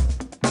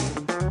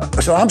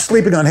 So I'm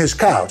sleeping on his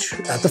couch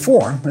at the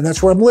Forum, and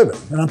that's where I'm living.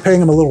 And I'm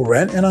paying him a little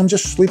rent, and I'm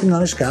just sleeping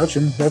on his couch,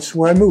 and that's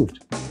where I moved.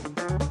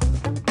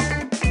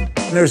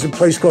 And there's a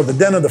place called the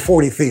Den of the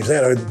 40 Thieves. They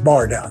had a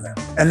bar down there.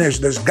 And there's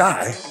this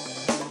guy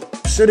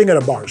sitting at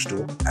a bar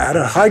stool at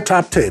a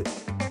high-top table.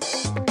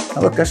 I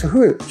looked, I said,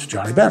 who is it? It's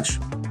Johnny Bench.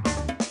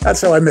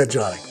 That's how I met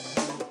Johnny.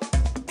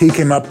 He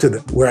came up to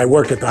where I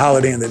worked at the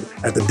Holiday Inn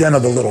at the Den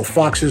of the Little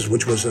Foxes,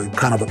 which was a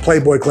kind of a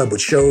Playboy club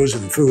with shows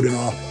and food and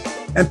all.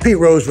 And Pete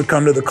Rose would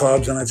come to the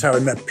clubs, and that's how I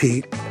met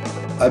Pete.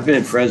 I've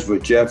been friends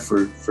with Jeff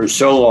for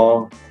so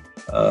long,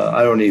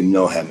 I don't even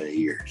know how many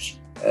years.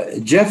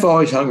 Jeff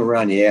always hung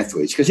around the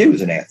athletes because he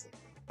was an athlete.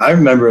 I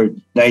remember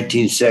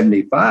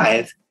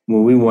 1975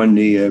 when we won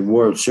the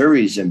World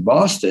Series in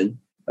Boston.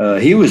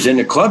 He was in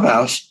the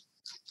clubhouse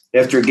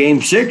after Game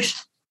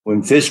 6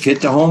 when Fisk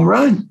hit the home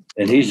run.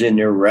 And he's in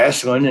there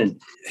wrestling, and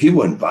he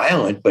wasn't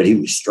violent, but he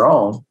was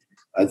strong.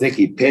 I think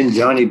he pinned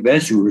Johnny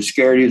Bench, who was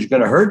scared he was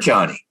going to hurt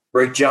Johnny,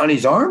 break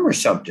Johnny's arm or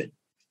something.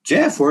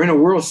 Jeff, we're in a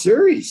World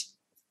Series.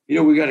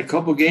 We got a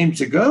couple games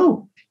to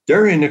go.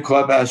 They're in the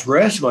clubhouse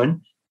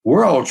wrestling.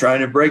 We're all trying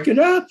to break it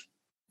up.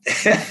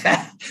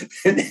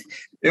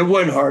 It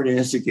wasn't hard to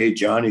instigate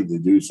Johnny to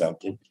do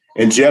something.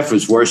 And Jeff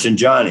was worse than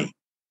Johnny.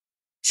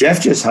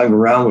 Jeff just hung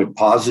around with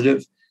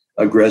positive,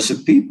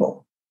 aggressive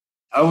people.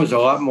 I was a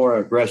lot more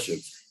aggressive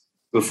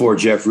before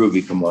Jeff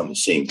Ruby come on the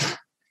scene.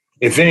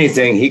 If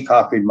anything, he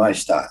copied my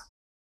style.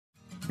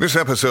 This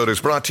episode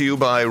is brought to you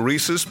by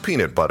Reese's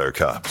Peanut Butter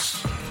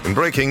Cups. In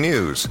breaking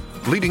news,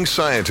 Leading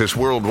scientists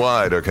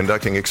worldwide are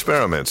conducting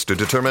experiments to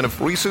determine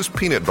if Reese's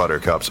Peanut Butter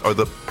Cups are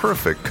the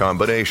perfect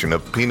combination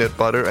of peanut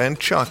butter and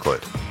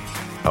chocolate.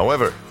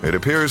 However, it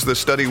appears the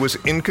study was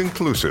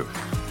inconclusive,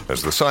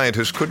 as the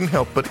scientists couldn't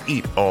help but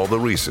eat all the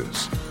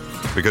Reese's.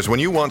 Because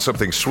when you want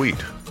something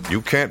sweet,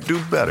 you can't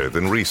do better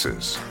than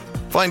Reese's.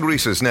 Find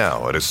Reese's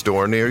now at a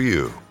store near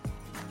you.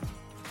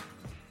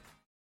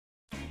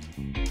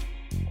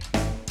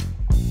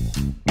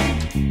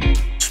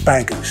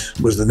 Spanky's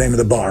was the name of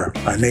the bar.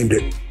 I named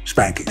it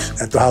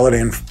Spanky's at the Holiday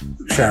Inn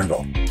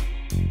Sharonville.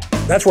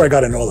 That's where I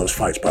got into all those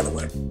fights, by the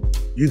way.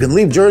 You can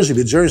leave Jersey,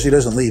 but Jersey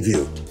doesn't leave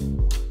you.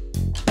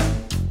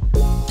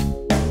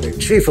 The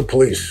chief of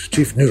police,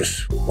 Chief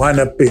Noose, wound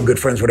up being good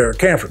friends with Eric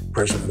Canford,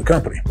 president of the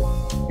company.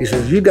 He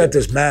says, you got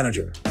this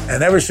manager,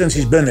 and ever since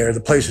he's been there, the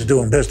place is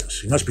doing business.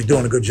 He must be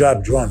doing a good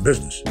job drawing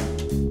business.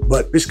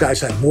 But this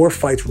guy's had more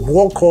fights,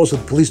 more calls to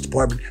the police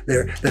department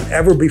there than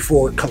ever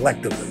before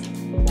collectively.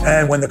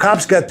 And when the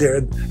cops get there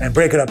and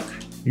break it up,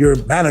 your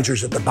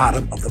manager's at the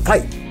bottom of the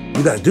fight.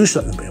 You got to do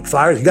something about it.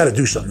 Fire, you got to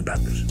do something about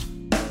this.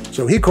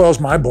 So he calls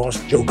my boss,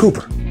 Joe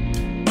Cooper.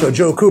 So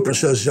Joe Cooper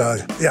says,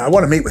 I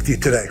want to meet with you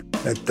today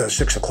at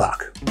 6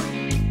 o'clock.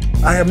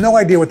 I have no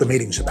idea what the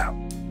meeting's about.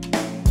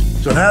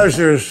 So now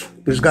there's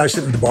this guy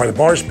sitting at the bar. The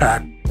bar's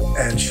packed,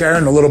 and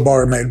Sharon, the little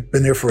barmaid,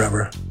 been there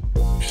forever.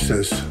 She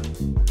says,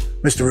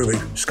 Mr. Ruby,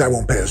 this guy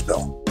won't pay his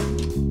bill.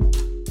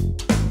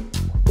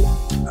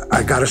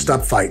 I got to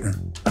stop fighting.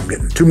 I'm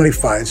getting too many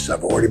fights.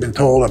 I've already been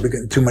told I've been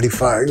getting too many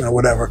fights,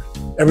 whatever.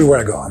 Everywhere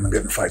I go, I'm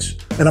getting fights.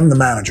 And I'm the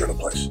manager of the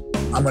place.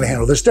 I'm going to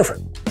handle this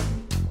different.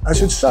 I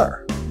said,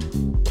 sir,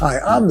 hi,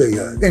 I'm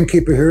the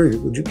innkeeper here.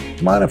 Would you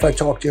mind if I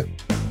talk to you?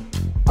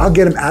 I'll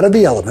get him out of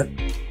the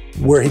element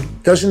where he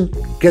doesn't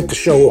get to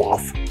show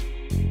off.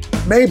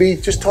 Maybe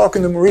just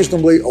talking to him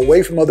reasonably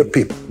away from other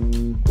people.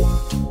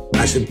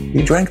 I said,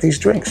 you drank these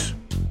drinks.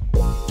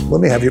 Let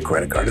me have your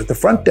credit card at the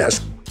front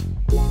desk.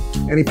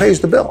 And he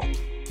pays the bill.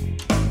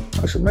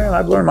 I said, man,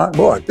 I've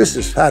learned this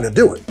is how to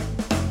do it.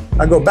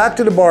 I go back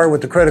to the bar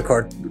with the credit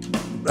card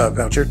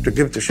voucher to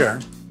give it to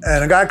Sharon.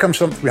 And a guy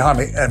comes up behind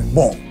me and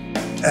boom.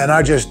 And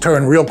I just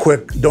turn real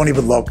quick, don't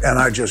even look, and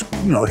I just,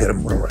 hit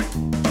him with a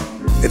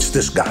right. It's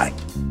this guy.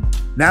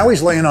 Now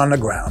he's laying on the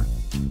ground.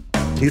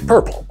 He's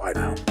purple by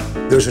now.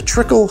 There's a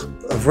trickle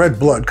of red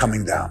blood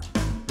coming down.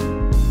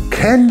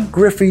 Ken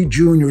Griffey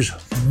Jr.'s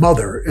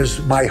mother is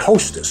my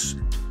hostess.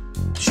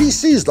 She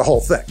sees the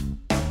whole thing.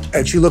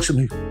 And she looks at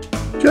me,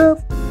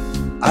 Jeff,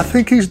 I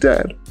think he's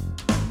dead.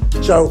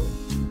 So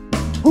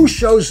who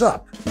shows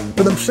up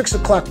for the 6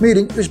 o'clock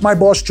meeting is my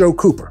boss, Joe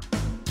Cooper,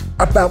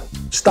 about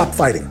stop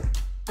fighting.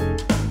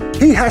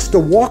 He has to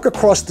walk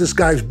across this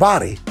guy's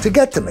body to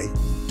get to me.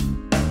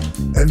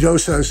 And Joe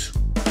says,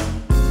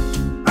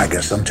 I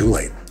guess I'm too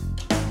late.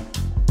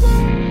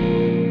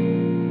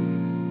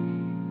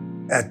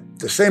 At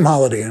the same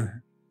Holiday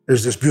Inn,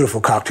 there's this beautiful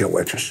cocktail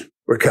waitress,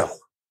 Raquel.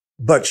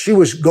 But she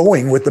was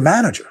going with the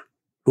manager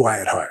who I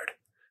had hired.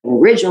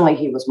 Originally,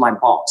 he was my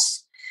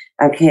boss.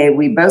 Okay,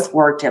 we both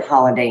worked at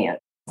Holiday Inn.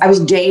 I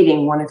was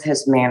dating one of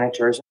his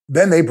managers.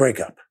 Then they break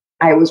up.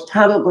 I was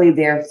probably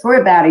there for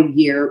about a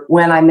year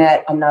when I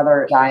met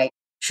another guy.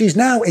 She's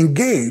now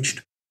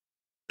engaged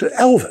to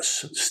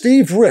Elvis.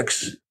 Steve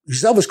Ricks.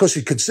 He's Elvis because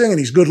he could sing and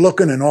he's good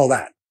looking and all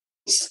that.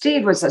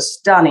 Steve was a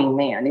stunning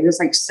man. He was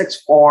like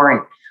 6'4"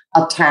 and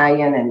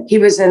Italian, and he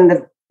was in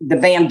the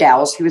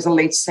Vandells. He was a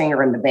lead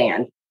singer in the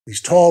band.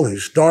 He's tall,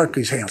 he's dark,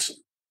 he's handsome,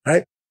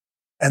 right?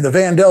 And the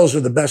Vandells are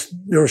the best.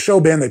 They're a show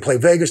band. They play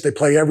Vegas. They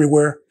play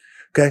everywhere.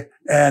 Okay.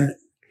 And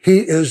he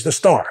is the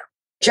star.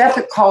 Jeff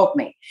had called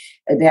me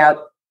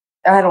about,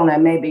 I don't know,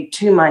 maybe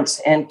 2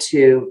 months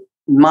into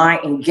my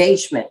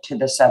engagement to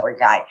this other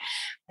guy.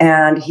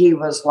 And he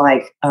was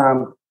like,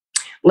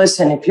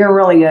 listen, if you're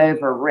really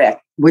over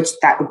Rick, which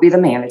that would be the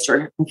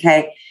manager.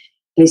 Okay.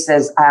 He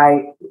says,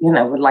 I,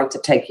 would like to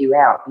take you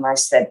out. And I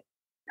said,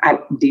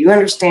 do you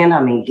understand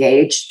I'm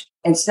engaged?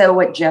 And so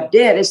what Jeff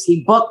did is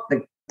he booked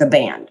the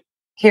band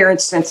here in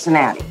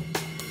Cincinnati.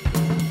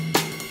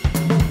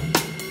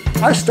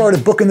 I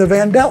started booking the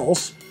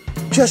Vandells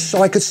just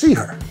so I could see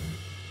her.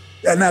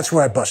 And that's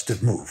where I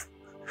busted move.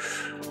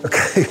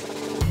 Okay.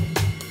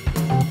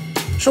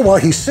 So while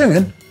he's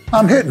singing,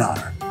 I'm hitting on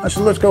her. I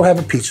said, let's go have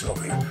a pizza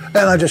over here.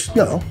 And I just,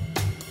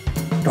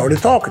 started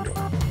talking to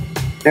her.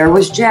 There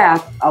was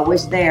Jeff,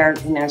 always there,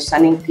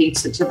 sending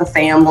pizza to the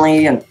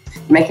family and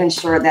making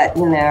sure that,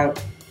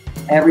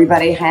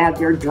 everybody had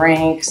their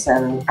drinks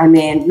and,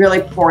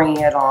 really pouring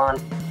it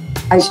on.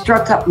 I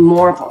struck up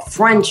more of a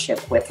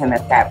friendship with him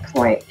at that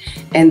point.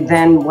 And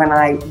then when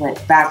I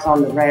went back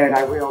on the road,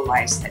 I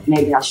realized that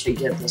maybe I should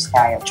give this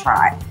guy a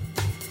try.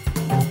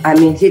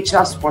 He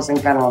just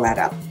wasn't going to let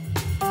up.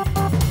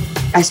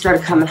 I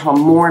started coming home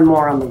more and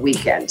more on the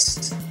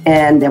weekends.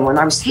 And then when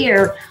I was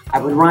here,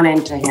 I would run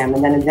into him.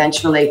 And then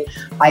eventually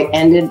I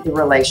ended the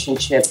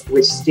relationship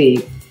with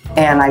Steve.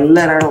 And I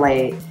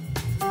literally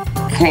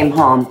came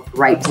home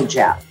right to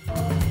Jeff.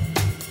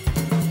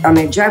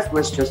 Jeff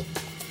was just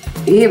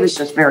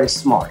very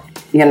smart,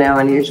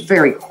 and he was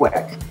very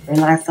quick.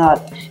 And I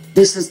thought,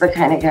 this is the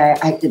kind of guy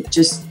I could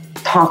just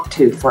talk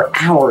to for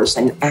hours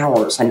and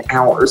hours and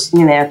hours,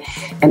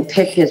 and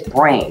pick his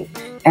brain.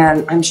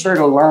 And I'm sure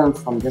to learn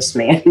from this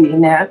man,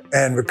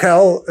 And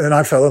Raquel and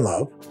I fell in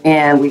love.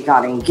 And we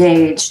got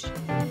engaged.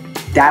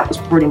 That was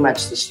pretty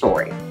much the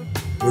story.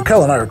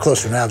 Raquel and I are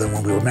closer now than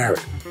when we were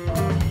married.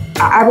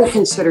 I would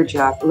consider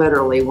Jeff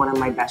literally one of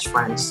my best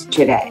friends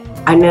today.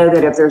 I know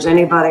that if there's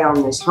anybody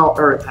on this whole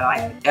earth that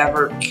I could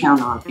ever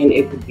count on, and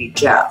it would be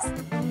Jeff.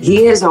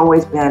 He has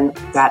always been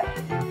that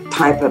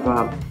type of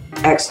a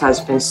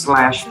ex-husband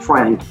 /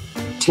 friend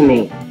to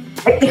me.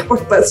 I think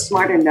we're both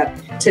smart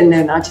enough to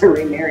know not to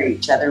remarry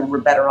each other, and we're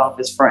better off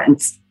as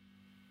friends.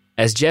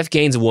 As Jeff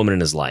gains a woman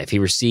in his life, he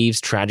receives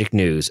tragic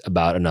news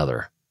about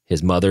another,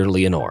 his mother,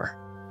 Leonore.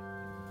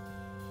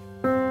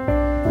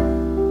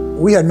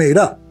 We had made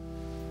up.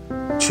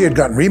 She had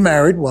gotten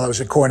remarried while I was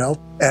at Cornell,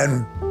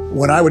 and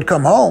when I would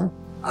come home,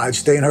 I'd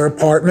stay in her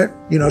apartment,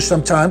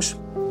 sometimes.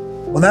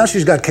 Well, now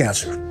she's got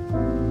cancer,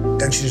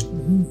 and she's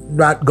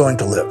not going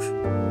to live.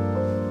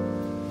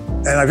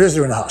 And I visited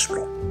her in the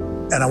hospital,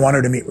 and I wanted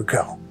her to meet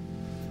Raquel.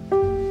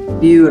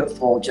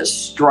 Beautiful,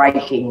 just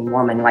striking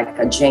woman, like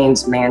a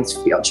James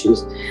Mansfield. She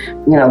was,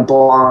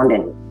 blonde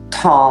and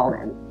tall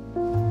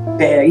and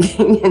big,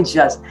 and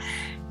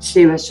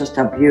she was just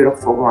a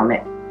beautiful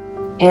woman.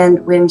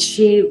 And when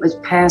she was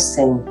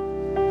passing,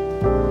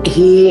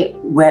 he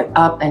went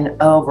up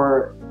and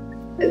over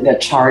the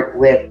chart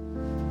with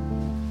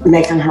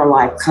making her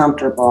life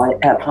comfortable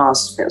at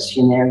hospice.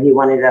 He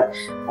wanted a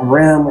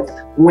room with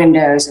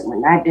windows, and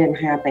when that didn't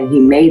happen, he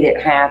made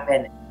it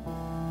happen.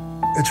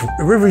 It's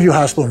Riverview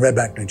Hospital in Red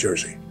Bank, New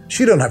Jersey.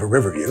 She doesn't have a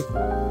river view.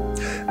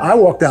 I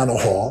walk down the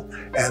hall,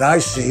 and I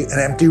see an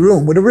empty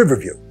room with a river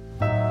view.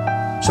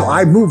 So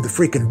I move the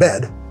freaking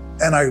bed,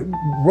 and I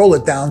roll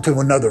it down to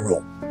another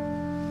room.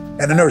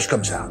 And the nurse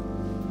comes out.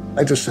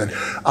 I just said,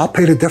 I'll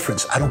pay the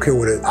difference. I don't care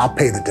what it is. I'll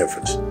pay the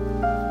difference.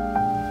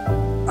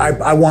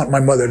 I want my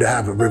mother to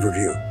have a river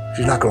view.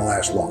 She's not going to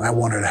last long. I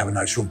want her to have a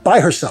nice room by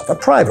herself, a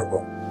private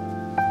room.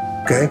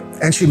 Okay?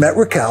 And she met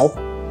Raquel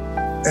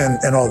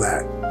and all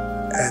that.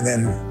 And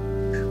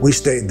then we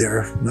stayed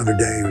there another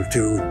day or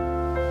two.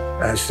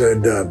 I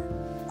said,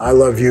 I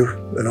love you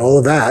and all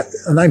of that.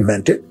 And I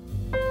meant it.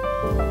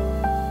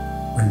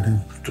 And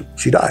then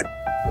she died.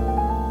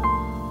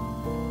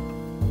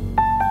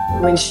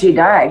 When she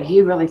died,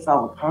 he really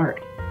fell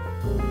apart.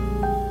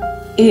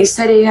 He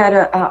said he had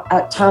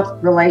a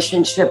tough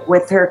relationship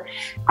with her.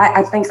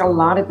 I think a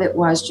lot of it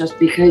was just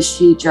because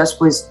she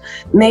just was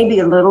maybe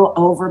a little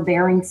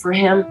overbearing for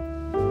him.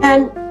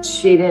 And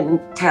she didn't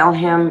tell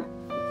him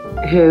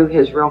who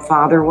his real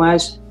father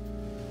was.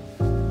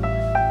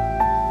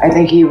 I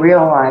think he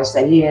realized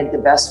that he had the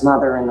best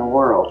mother in the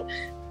world.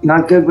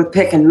 Not good with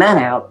picking men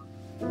out,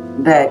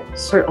 but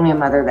certainly a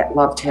mother that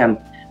loved him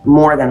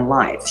more than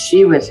life.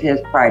 She was his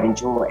pride and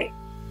joy.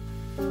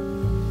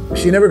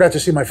 She never got to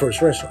see my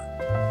first restaurant.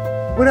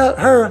 Without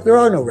her, there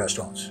are no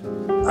restaurants.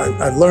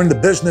 I learned the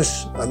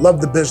business. I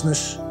loved the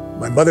business.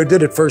 My mother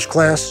did it first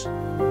class.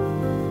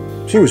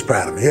 She was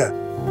proud of me, yeah.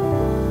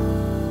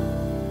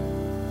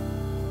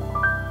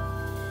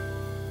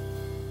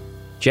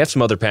 Jeff's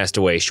mother passed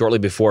away shortly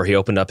before he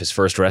opened up his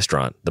first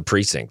restaurant, The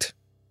Precinct.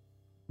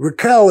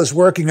 Raquel is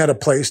working at a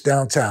place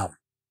downtown.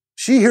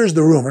 She hears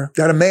the rumor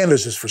that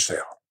Amanda's is for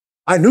sale.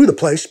 I knew the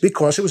place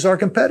because it was our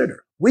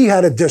competitor. We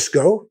had a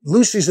disco,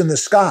 Lucy's in the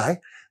Sky.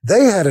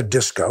 They had a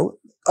disco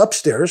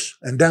upstairs,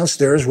 and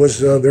downstairs was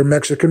their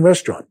Mexican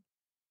restaurant.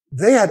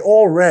 They had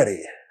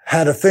already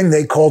had a thing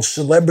they called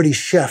Celebrity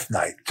Chef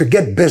Night to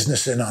get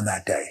business in on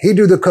that day. He'd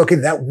do the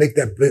cooking. That would make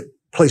that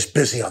place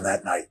busy on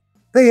that night.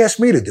 They asked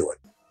me to do it.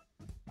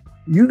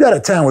 You got a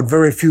town with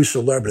very few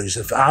celebrities,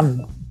 if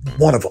I'm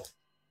one of them.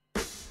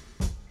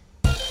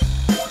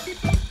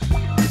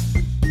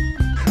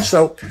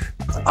 So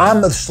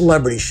I'm the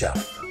celebrity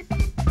chef.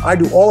 I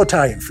do all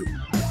Italian food.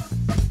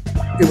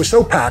 It was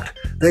so packed,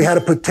 they had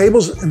to put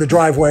tables in the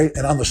driveway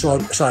and on the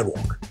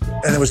sidewalk.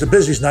 And it was the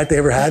busiest night they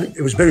ever had.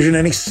 It was busier than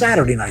any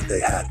Saturday night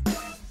they had.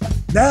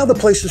 Now the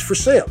place is for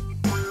sale.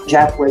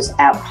 Jeff was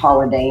at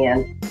Holiday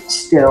Inn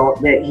still,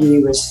 that he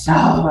was so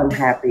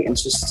unhappy and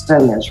just so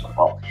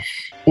miserable,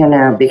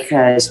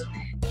 because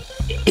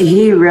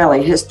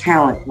his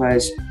talent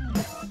was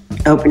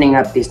opening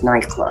up these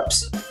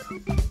nightclubs.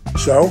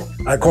 So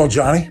I called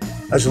Johnny.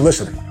 I said,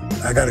 listen,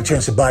 I got a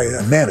chance to buy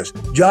Amanda's.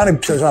 Johnny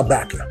says, I'll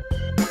back you.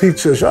 Pete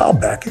says, I'll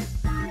back you.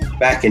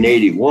 Back in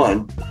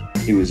 81,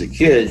 he was a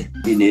kid,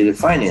 he needed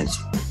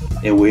financing.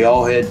 And we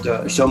all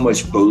had so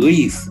much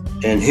belief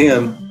in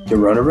him to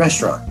run a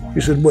restaurant. He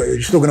said, wait, are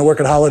you still going to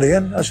work at Holiday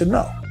Inn? I said,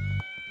 no.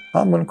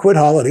 I'm going to quit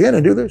Holiday Inn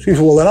and do this. He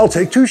said, well, then I'll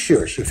take 2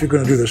 shares if you're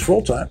going to do this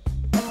full time.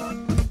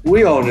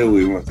 We all knew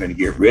we weren't going to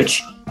get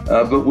rich,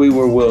 but we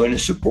were willing to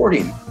support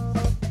him.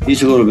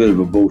 He's a little bit of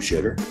a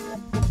bullshitter,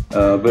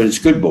 but it's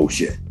good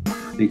bullshit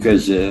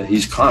because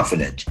he's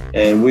confident.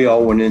 And we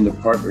all went into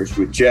partners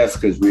with Jeff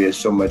because we had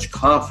so much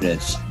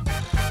confidence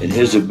in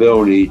his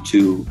ability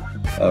to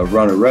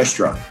run a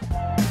restaurant.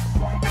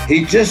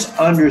 He just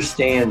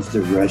understands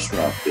the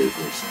restaurant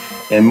business.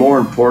 And more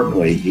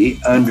importantly, he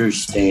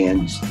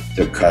understands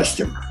the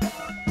customer.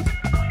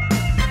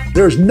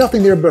 There's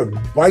nothing there but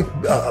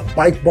a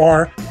bike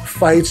bar,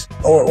 fights,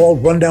 or all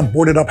rundown,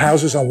 boarded up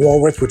houses on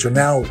Walworth, which are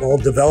now all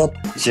developed.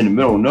 It's in the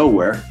middle of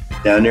nowhere,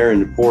 down there in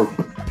the poor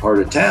part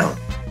of town.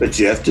 But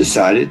Jeff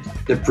decided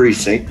the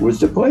precinct was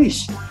the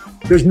place.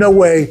 There's no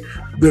way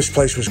this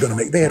place was going to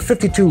make. They had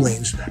 52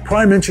 liens.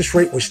 Prime interest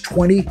rate was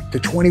 20 to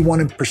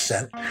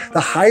 21%, the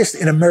highest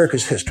in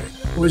America's history.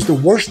 It was the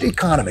worst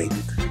economy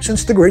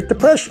since the Great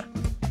Depression.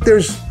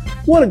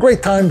 What a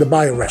great time to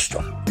buy a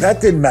restaurant.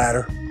 That didn't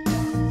matter.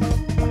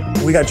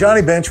 We got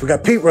Johnny Bench, we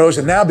got Pete Rose,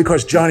 and now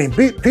because Johnny and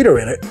Pete are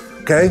in it,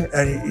 okay,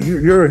 and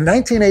you're in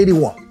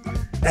 1981,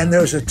 and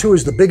those are two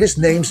of the biggest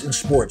names in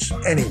sports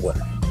anywhere.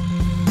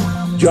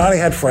 Johnny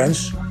had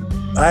friends,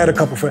 I had a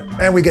couple friends,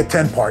 and we get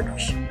 10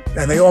 partners.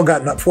 And they all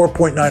got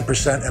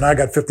 4.9%, and I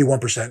got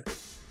 51%.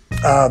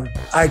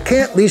 I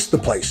can't lease the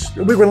place.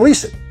 We're going to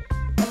lease it.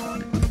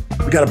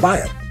 We got to buy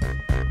it.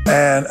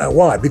 And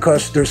why?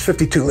 Because there's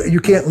 52.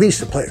 You can't lease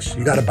the place.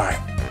 You got to buy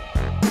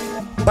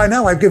it. By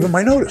now, I've given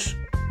my notice.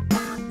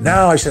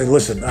 Now I say,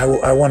 listen,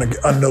 I want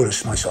to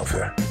unnotice myself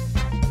here.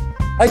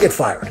 I get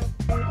fired.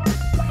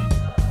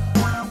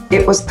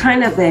 It was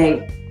kind of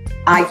a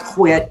I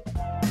quit,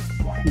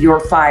 you're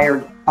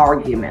fired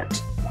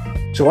argument.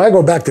 So I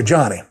go back to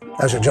Johnny.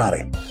 I said,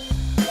 Johnny,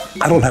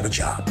 I don't have a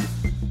job.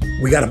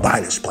 We got to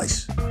buy this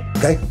place,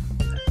 okay?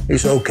 He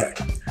said, okay.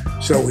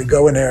 So we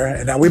go in there,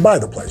 and now we buy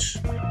the place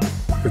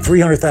for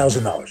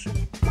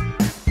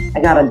 $300,000.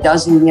 I got a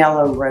dozen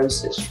yellow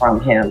roses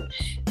from him,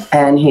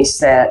 and he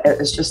said, it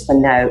was just a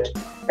note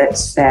that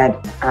said,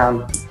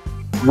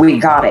 we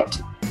got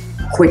it,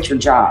 quit your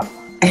job.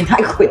 And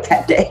I quit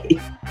that day.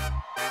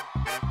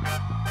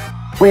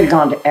 We had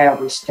gone to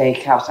every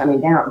steakhouse. I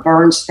mean, down at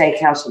Burns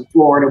Steakhouse in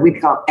Florida, we'd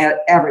gone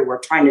everywhere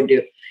trying to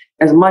do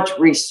as much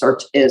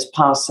research as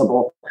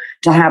possible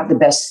to have the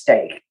best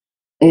steak.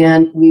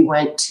 And we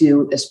went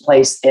to this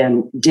place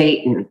in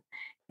Dayton,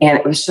 and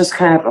it was just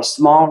kind of a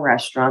small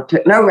restaurant,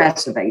 took no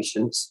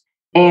reservations.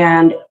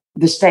 And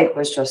the steak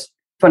was just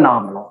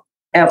phenomenal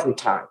every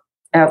time.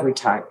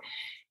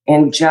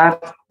 And Jeff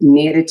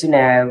needed to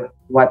know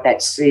what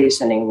that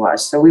seasoning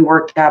was. So we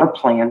worked out a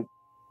plan.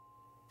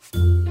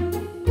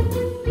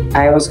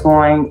 I was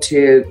going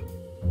to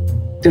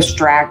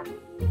distract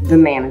the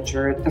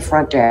manager at the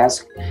front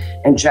desk,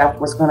 and Jeff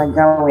was going to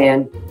go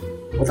in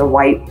with a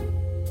white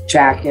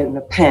jacket and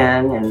a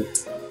pen and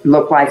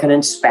look like an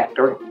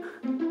inspector.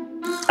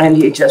 And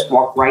he just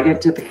walked right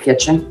into the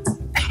kitchen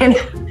and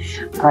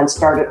I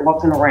started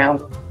looking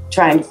around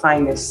trying to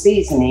find the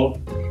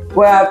seasoning.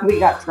 Well, we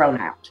got thrown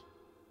out.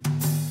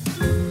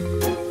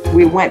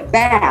 We went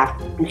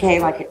back, okay,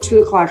 like at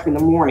 2:00 in the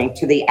morning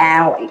to the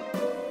alley.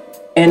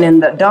 And in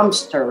the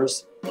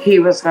dumpsters, he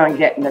was going to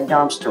get in the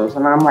dumpsters.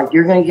 And I'm like,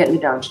 you're going to get in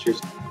the dumpsters.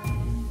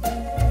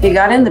 He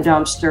got in the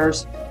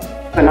dumpsters,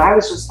 and I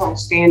was just on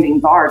standing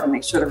guard to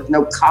make sure there was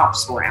no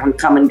cops around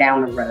coming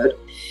down the road.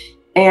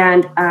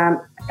 And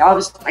I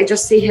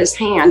just see his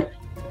hand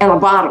and a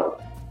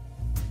bottle.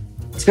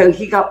 So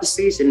he got the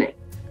seasoning.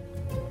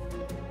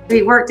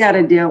 We worked out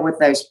a deal with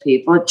those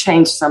people. It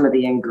changed some of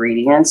the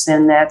ingredients,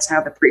 and that's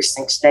how the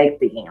precinct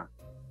steak began.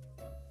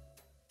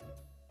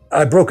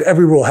 I broke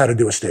every rule how to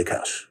do a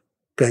steakhouse.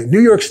 Okay, New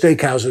York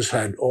steakhouses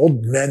had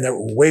old men that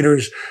were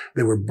waiters.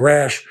 They were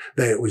brash.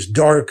 It was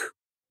dark.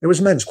 It was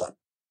a men's club.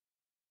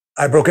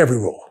 I broke every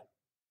rule.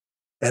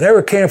 And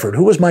Eric Camford,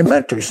 who was my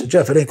mentor, said,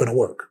 Jeff, it ain't going to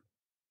work.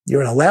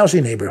 You're in a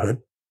lousy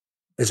neighborhood.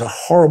 It's a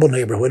horrible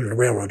neighborhood in the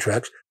railroad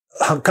tracks.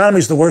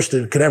 Economy's the worst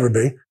it could ever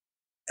be.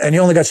 And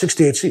you only got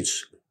 68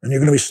 seats. And you're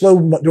going to be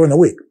slow during the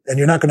week. And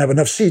you're not going to have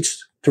enough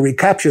seats to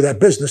recapture that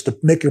business to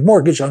make your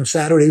mortgage on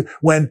Saturday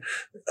when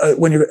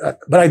you're,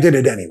 but I did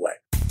it anyway.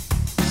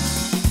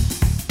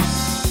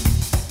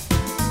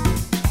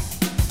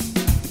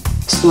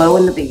 Slow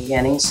in the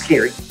beginning,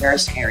 scary, very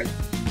scary.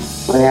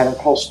 We had a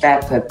whole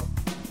staff of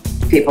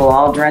people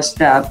all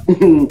dressed up,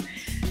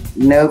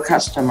 no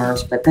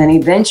customers, but then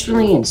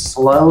eventually and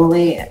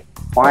slowly and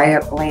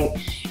quietly,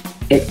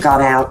 it got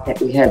out that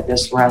we had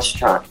this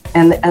restaurant.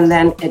 And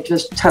then it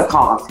just took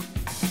off.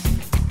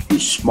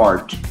 He's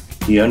smart.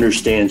 He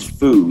understands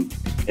food,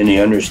 and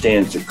he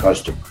understands the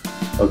customer.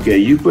 Okay,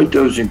 you put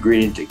those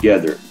ingredients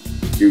together,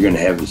 you're going to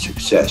have a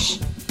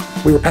success.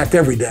 We were packed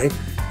every day,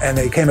 and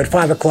they came at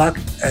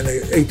 5:00, and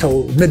they ate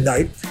till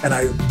midnight, and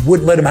I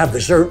wouldn't let them have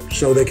dessert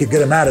so they could get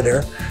them out of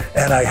there,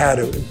 and I had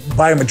to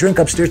buy them a drink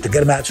upstairs to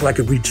get them out so I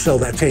could resell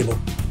that table.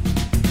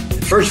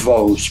 First of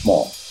all, it was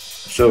small,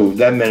 so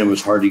that meant it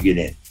was hard to get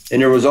in,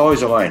 and there was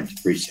always a line at the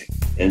precinct.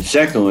 And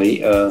secondly,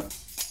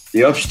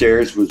 the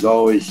upstairs was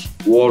always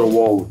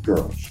wall-to-wall with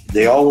girls.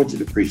 They all went to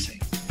the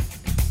precinct.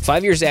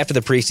 5 years after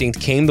the precinct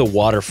came the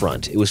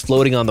waterfront. It was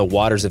floating on the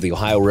waters of the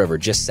Ohio River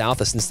just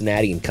south of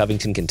Cincinnati in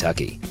Covington,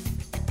 Kentucky.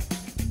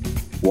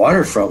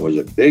 Waterfront was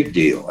a big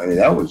deal. I mean,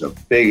 that was a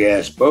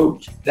big-ass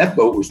boat. That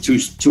boat was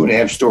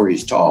 2.5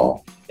 stories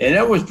tall. And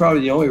that was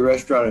probably the only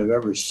restaurant I've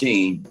ever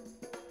seen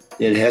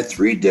that had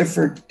 3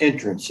 different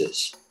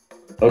entrances.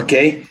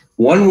 Okay?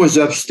 One was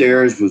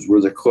upstairs, was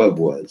where the club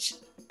was.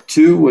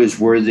 2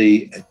 was where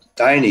the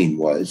dining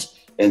was.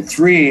 And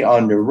 3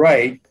 on the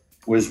right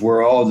was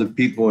where all the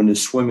people in the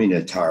swimming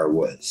attire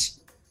was.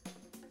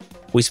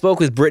 We spoke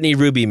with Brittany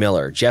Ruby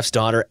Miller, Jeff's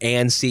daughter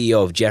and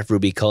CEO of Jeff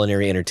Ruby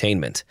Culinary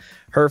Entertainment.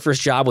 Her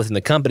first job within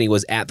the company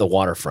was at the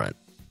Waterfront.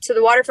 So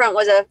the Waterfront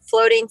was a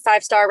floating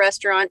 5-star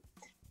restaurant,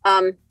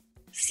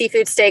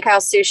 seafood,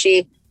 steakhouse,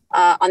 sushi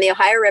on the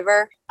Ohio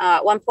River.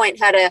 At one point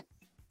had a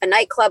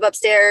nightclub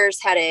upstairs,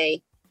 had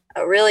a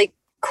really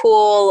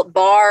cool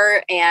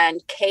bar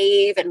and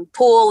cave and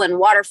pool and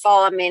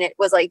waterfall. I mean, it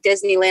was like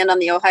Disneyland on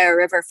the Ohio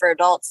River for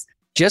adults.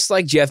 Just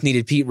like Jeff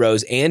needed Pete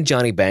Rose and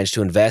Johnny Bench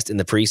to invest in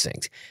the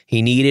precinct,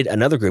 he needed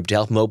another group to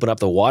help him open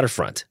up the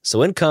Waterfront.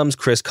 So in comes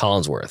Chris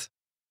Collinsworth.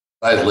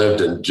 I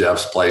lived in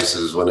Jeff's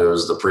places when it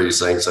was the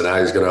precincts, and now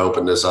he's going to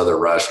open this other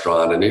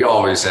restaurant. And he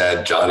always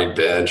had Johnny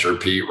Bench or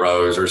Pete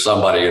Rose or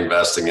somebody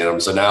investing in him.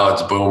 So now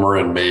it's Boomer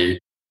and me.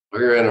 We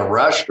were in a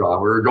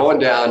restaurant. We were going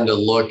down to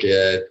look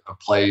at a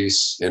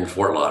place in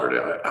Fort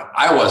Lauderdale.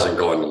 I wasn't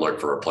going to look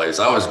for a place.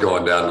 I was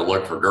going down to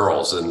look for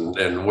girls, and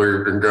we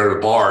were going to go to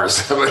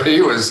bars. But he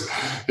was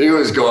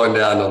going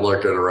down to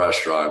look at a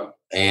restaurant.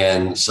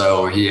 And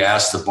so he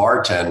asked the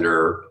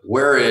bartender,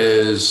 what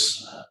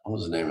was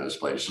the name of this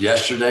place?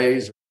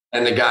 Yesterday's.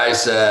 And the guy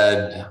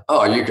said,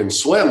 oh, you can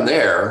swim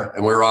there.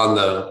 And we were on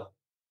the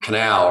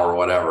canal or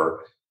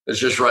whatever. It's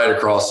just right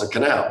across the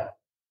canal.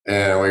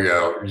 And we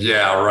go,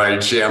 yeah, right.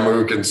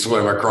 Shamu can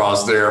swim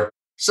across there.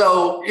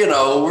 So,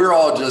 we're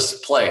all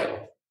just playing.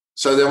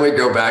 So then we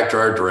go back to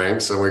our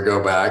drinks and we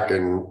go back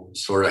and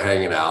sort of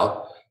hanging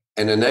out.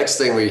 And the next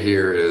thing we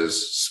hear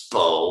is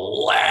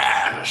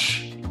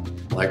splash.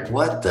 Like,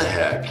 what the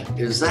heck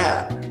is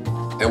that?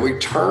 And we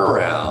turn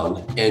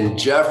around and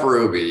Jeff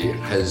Ruby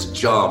has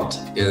jumped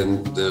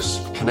in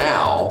this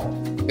canal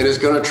and is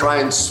going to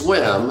try and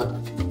swim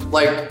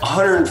like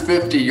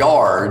 150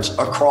 yards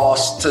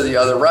across to the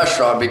other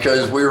restaurant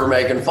because we were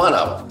making fun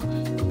of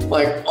him.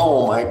 Like,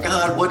 oh my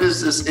God, what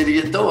is this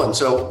idiot doing?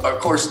 So, of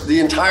course, the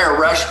entire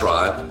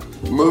restaurant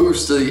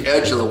moves to the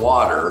edge of the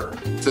water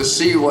to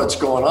see what's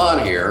going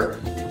on here.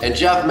 And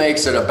Jeff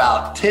makes it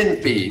about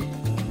 10 feet.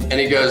 And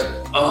he goes,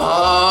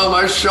 oh,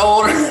 my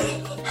shoulder.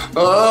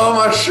 Oh,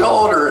 my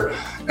shoulder.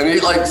 And he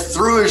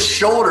threw his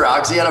shoulder out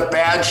because he had a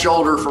bad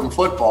shoulder from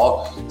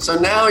football. So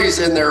now he's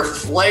in there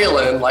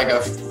flailing like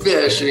a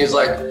fish. And he's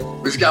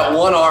got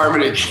one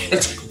arm and he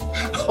can't.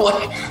 I'm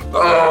like,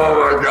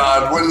 oh my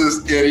God, what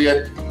is this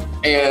idiot?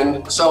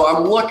 And so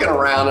I'm looking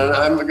around and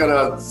I'm going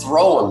to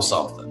throw him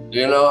something.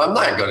 I'm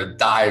not going to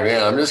dive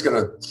in. I'm just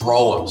going to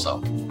throw him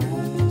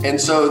something. And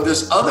so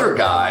this other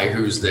guy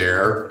who's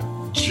there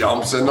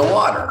jumps in the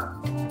water.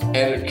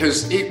 And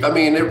because, it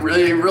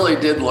really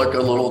did look a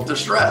little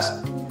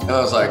distressed. And I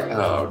was like,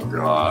 oh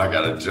God, I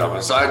got to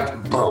jump. So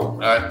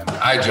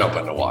I jump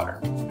in the water.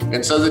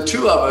 And so the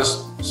two of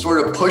us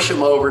sort of push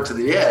him over to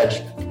the edge.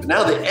 And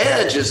now the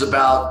edge is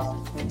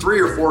about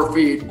 3 or 4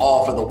 feet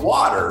off of the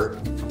water.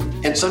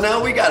 And so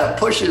now we got to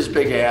push his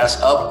big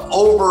ass up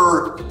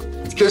over,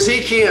 because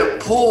he can't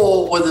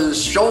pull with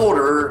his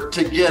shoulder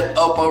to get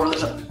up over the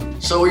top.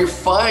 So we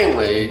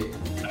finally,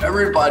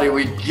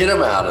 we get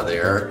him out of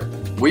there.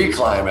 We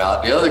climb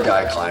out, the other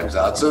guy climbs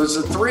out. So it's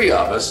the 3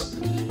 of us.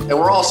 And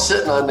we're all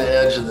sitting on the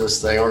edge of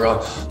this thing. We're going,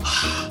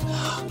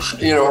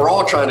 we're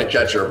all trying to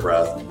catch our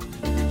breath.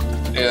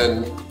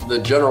 And the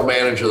general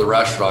manager of the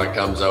restaurant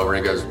comes over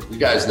and he goes, you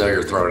guys know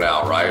you're thrown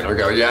out, right? And we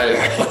go, yeah,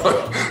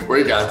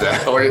 we got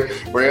that.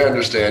 We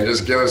understand.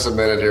 Just give us a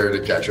minute here to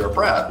catch our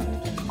breath.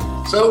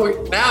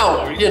 So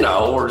now,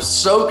 we're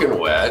soaking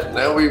wet.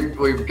 Now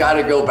we've got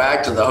to go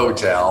back to the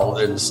hotel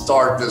and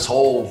start this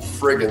whole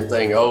friggin'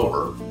 thing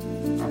over.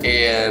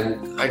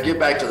 And I get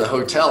back to the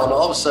hotel and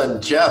all of a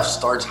sudden Jeff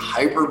starts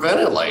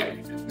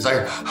hyperventilating. He's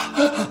like,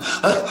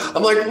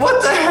 I'm like,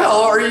 what the hell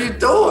are you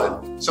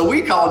doing? So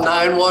we call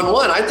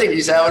 911. I think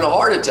he's having a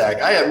heart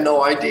attack. I have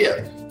no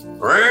idea.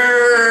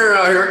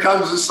 Here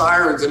comes the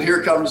sirens and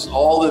here comes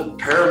all the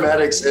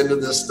paramedics into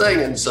this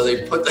thing. And so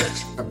they put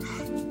this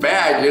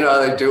bag, they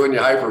do when you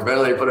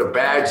hyperventilate, put a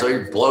bag, so he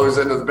blows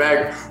into the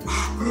bag.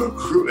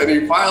 And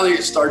he finally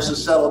starts to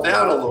settle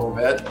down a little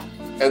bit.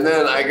 And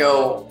then I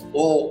go,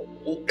 well,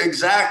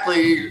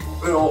 exactly,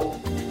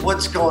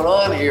 what's going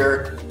on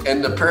here?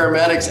 And the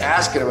paramedics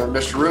asking him,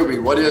 Mr. Ruby,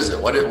 what is it?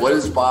 What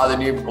is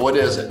bothering you? What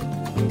is it?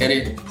 And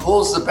he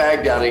pulls the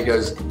bag down and he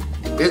goes,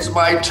 it's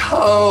my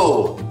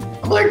toe.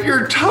 I'm like,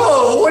 your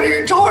toe? What are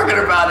you talking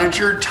about? It's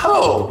your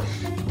toe.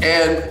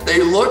 And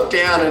they look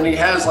down and he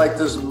has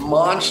this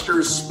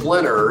monster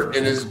splinter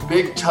in his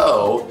big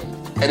toe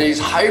and he's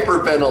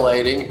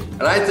hyperventilating.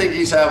 And I think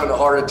he's having a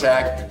heart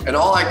attack. And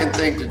all I can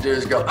think to do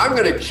is go, I'm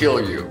going to kill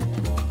you.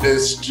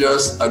 It's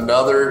just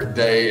another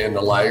day in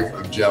the life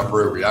of Jeff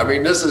Ruby. I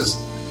mean,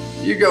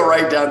 you go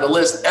right down the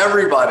list.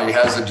 Everybody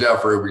has a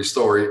Jeff Ruby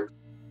story.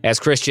 As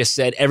Chris just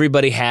said,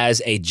 everybody has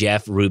a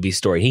Jeff Ruby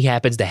story. He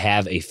happens to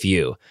have a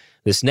few.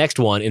 This next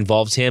one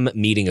involves him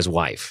meeting his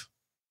wife.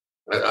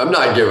 I'm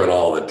not giving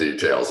all the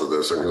details of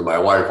this one because my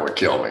wife would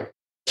kill me.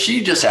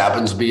 She just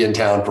happens to be in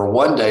town for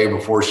one day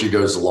before she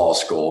goes to law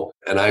school.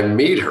 And I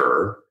meet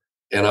her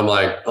and I'm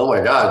like, oh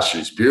my God,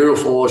 she's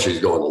beautiful. She's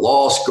going to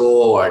law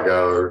school. I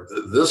go,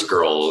 this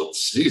girl,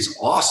 she's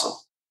awesome.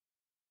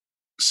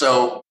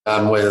 So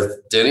I'm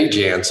with Denny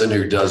Jansen,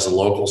 who does the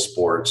local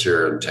sports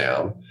here in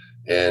town,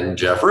 and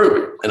Jeff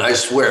Ruby. And I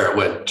swear it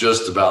went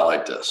just about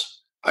like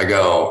this. I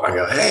go,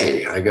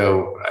 hey, I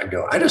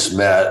just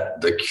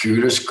met the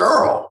cutest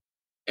girl.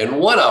 And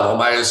one of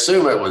them, I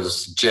assume it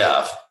was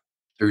Jeff,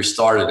 who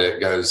started it,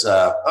 goes,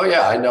 oh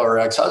yeah, I know her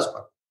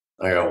ex-husband.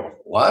 I go,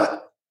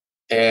 what?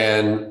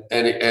 And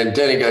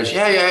Denny goes,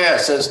 yeah.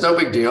 Says, no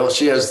big deal.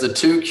 She has the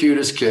 2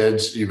 cutest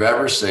kids you've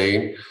ever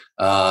seen.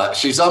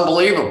 She's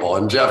unbelievable.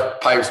 And Jeff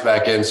pipes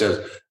back in and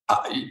says,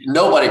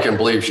 nobody can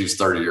believe she's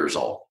 30 years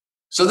old.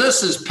 So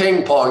this is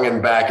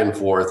ping-ponging back and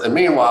forth. And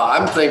meanwhile,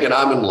 I'm thinking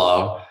I'm in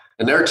love.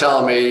 And they're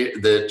telling me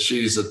that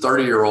she's a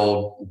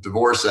 30-year-old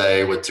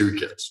divorcee with 2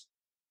 kids.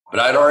 But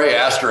I'd already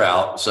asked her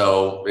out.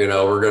 So,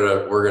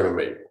 we're gonna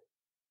meet.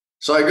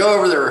 So I go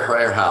over to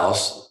her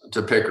house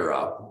to pick her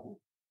up.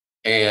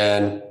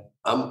 And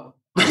I'm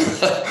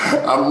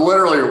I'm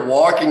literally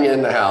walking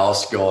in the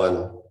house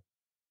going,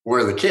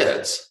 where are the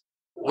kids?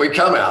 We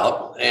come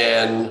out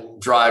and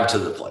drive to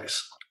the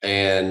place.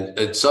 And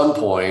at some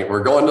point,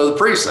 we're going to the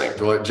precinct,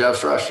 to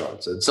Jeff's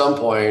Restaurants. At some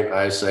point,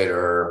 I say to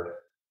her,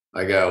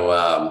 I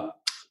go,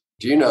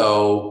 do you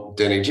know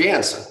Denny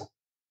Jansen?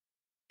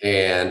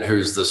 And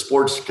who's the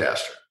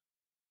sportscaster?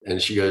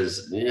 And she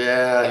goes,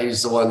 yeah,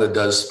 he's the one that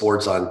does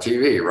sports on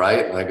TV,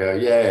 right? And I go,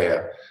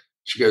 yeah.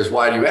 She goes,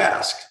 why do you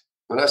ask?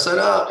 And I said,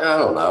 oh, I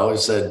don't know.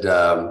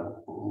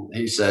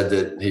 He said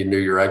that he knew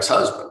your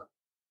ex-husband.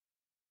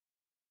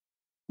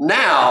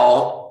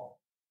 Now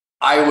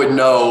I would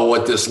know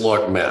what this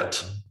look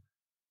meant.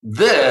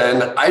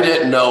 Then I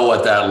didn't know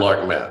what that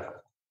look meant.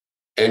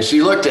 And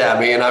she looked at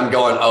me and I'm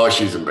going, oh,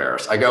 she's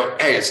embarrassed. I go,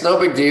 hey, it's no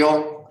big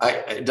deal.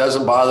 It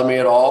doesn't bother me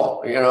at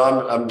all.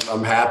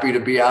 I'm happy to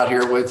be out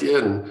here with you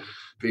and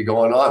be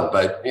going on.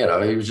 But,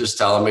 he was just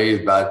telling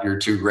me about your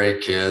 2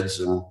 great kids.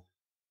 And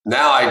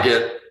now I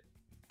get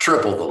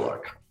triple the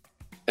look.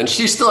 And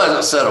she still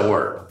hasn't said a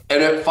word.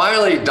 And it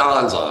finally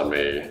dawns on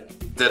me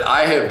that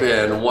I have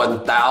been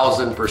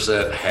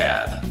 1000%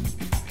 had.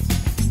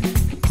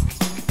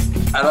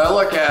 And I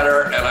look at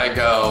her and I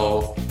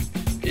go,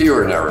 you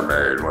were never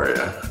married, were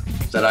you?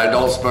 Said, I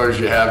don't suppose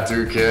you have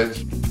 2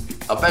 kids?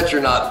 I bet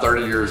you're not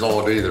 30 years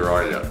old either,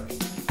 are you?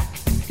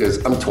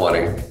 Because I'm 20.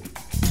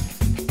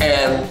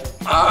 And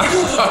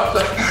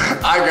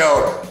I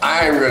go,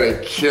 I am going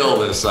to kill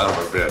this son of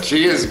a bitch.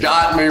 He has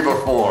gotten me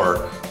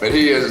before, but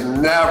he has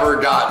never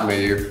gotten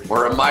me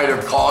where it might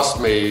have cost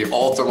me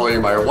ultimately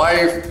my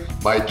wife,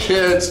 my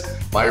kids,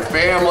 my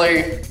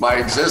family, my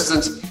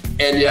existence.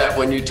 And yet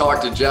when you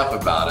talk to Jeff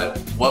about it,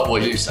 what will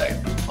he say?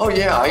 Oh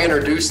yeah, I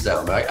introduced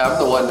them. I'm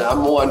the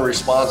one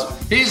responsible.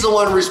 He's the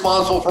one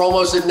responsible for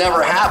almost it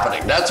never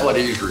happening. That's what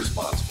he's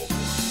responsible for.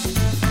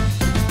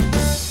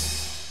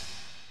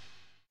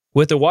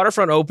 With the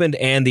waterfront opened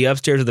and the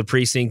upstairs of the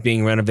precinct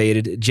being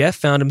renovated, Jeff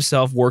found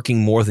himself working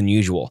more than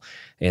usual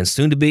and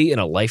soon to be in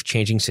a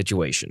life-changing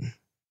situation.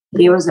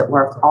 He was at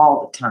work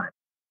all the time.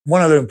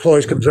 One of the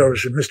employees comes over and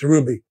says, Mr.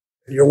 Ruby,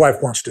 your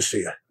wife wants to see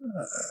you.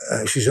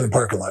 She's in the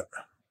parking lot.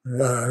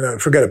 No,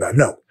 forget about it.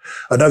 No.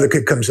 Another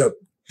kid comes up.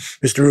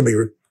 Mr. Ruby,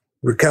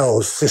 Raquel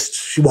insists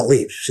she won't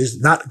leave. She's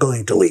not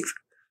going to leave.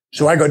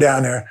 So I go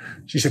down there.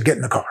 She said, get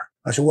in the car.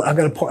 I said, well, I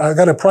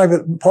got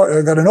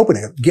an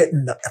opening. Get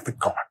in the effing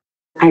car.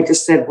 I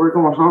just said, we're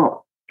going home.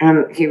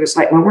 And he was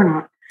like, no, we're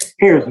not.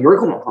 You're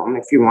going home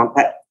if you want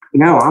that.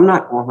 No, I'm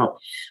not going home.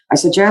 I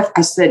said, Jeff,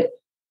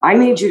 I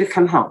need you to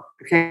come home.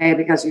 Okay.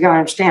 Because you got to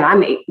understand,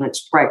 I'm 8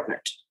 months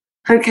pregnant.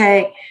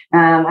 Okay.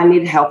 I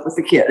need help with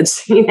the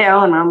kids, and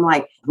I'm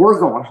like, we're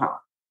going home.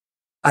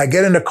 I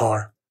get in the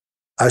car.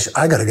 I said,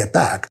 I got to get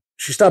back.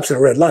 She stops at a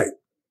red light.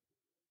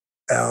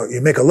 You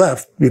make a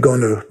left. You go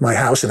into my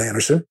house in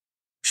Anderson.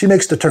 She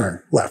makes the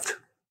turn left.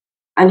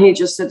 And he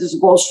just said, this is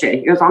bullshit.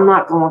 He goes, I'm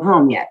not going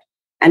home yet.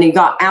 And he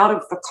got out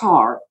of the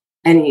car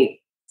and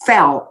he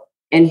fell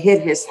and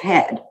hit his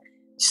head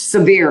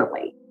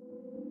severely.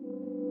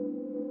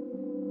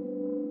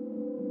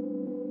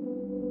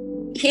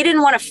 He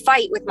didn't want to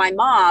fight with my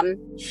mom.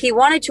 He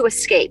wanted to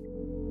escape.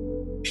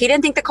 He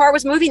didn't think the car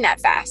was moving that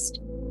fast.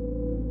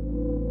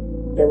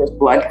 There was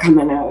blood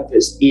coming out of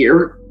his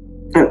ear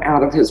and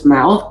out of his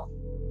mouth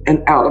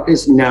and out of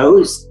his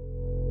nose.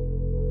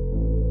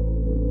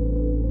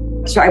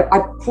 So I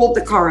pulled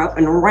the car up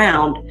and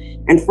around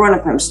in front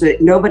of him so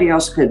that nobody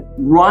else could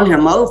run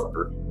him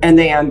over. And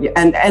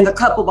the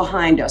couple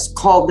behind us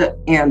called the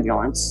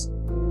ambulance.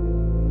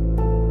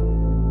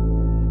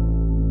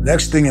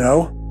 Next thing you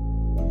know,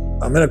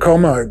 I'm in a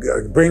coma,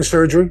 brain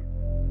surgery.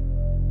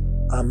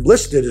 I'm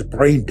listed as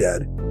brain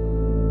dead.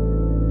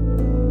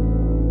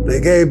 They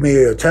gave me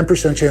a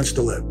 10% chance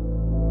to live.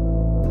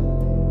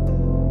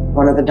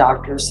 One of the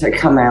doctors had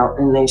come out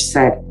and they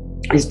said,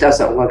 this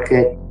doesn't look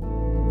good.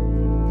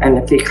 And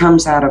if he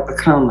comes out of the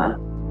coma,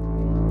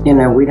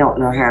 we don't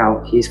know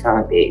how he's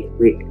going to be.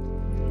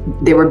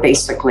 They were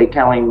basically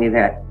telling me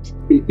that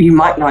you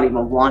might not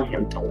even want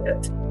him to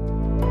live.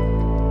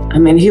 I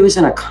mean, he was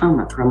in a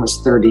coma for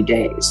almost 30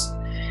 days.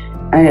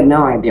 I had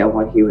no idea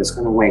what he was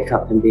going to wake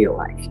up and be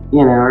like,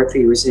 or if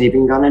he was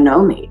even going to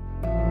know me.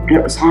 And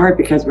it was hard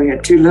because we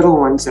had 2 little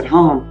ones at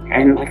home.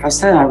 And like I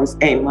said, I was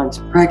 8 months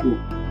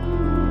pregnant.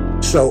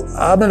 So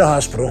I'm in the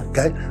hospital,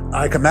 okay?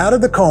 I come out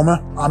of the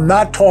coma. I'm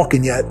not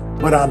talking yet,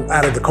 but I'm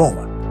out of the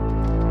coma,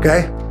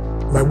 okay?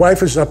 My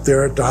wife is up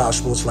there at the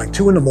hospital. It's like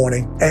 2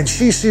 a.m, and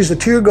she sees a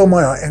tear go in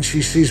my eye, and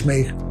she sees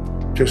me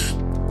just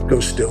go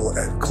still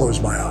and close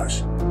my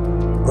eyes.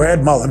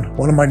 Brad Mullen,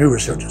 one of my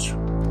neurosurgeons,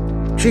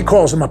 she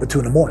calls him up at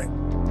 2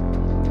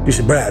 a.m. She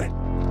said, "Brad,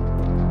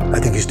 I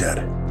think he's dead."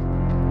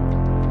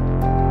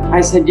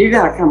 I said, "You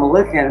got to come and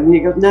look at him." And he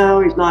goes,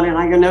 "No, he's not in."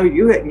 I go, "No,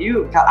 you,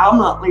 I'm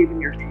not leaving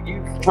here.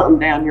 You come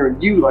down here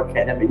and you look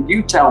at him and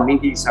you tell me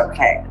he's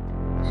okay."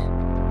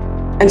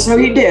 And so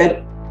he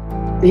did.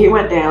 He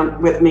went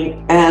down with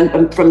me,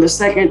 and from the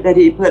second that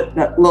he put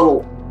that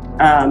little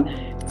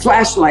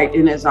flashlight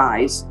in his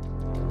eyes,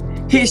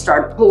 he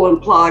started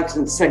pulling plugs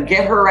and said,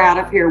 "Get her out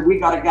of here, we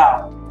gotta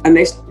go." And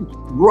they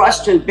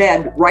rushed in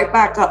bed right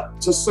back up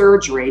to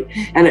surgery.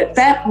 And at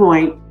that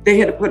point, they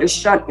had to put a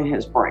shunt in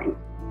his brain.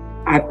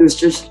 I was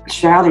just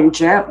shouting,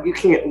 "Jeff, you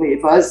can't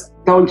leave us.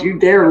 Don't you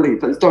dare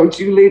leave us. Don't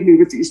you leave me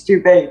with these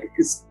 2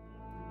 babies."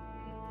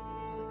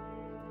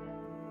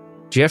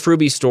 Jeff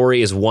Ruby's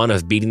story is one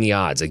of beating the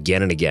odds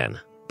again and again.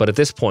 But at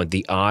this point,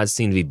 the odds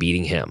seem to be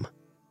beating him.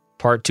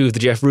 Part 2 of the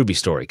Jeff Ruby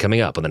story coming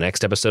up on the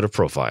next episode of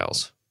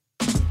Profiles.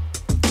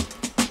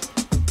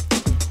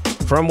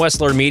 From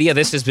Westler Media,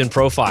 this has been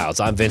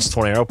Profiles. I'm Vince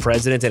Tornero,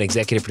 president and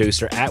executive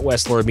producer at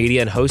Westler Media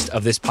and host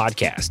of this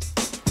podcast.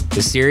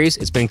 This series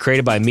has been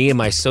created by me and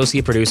my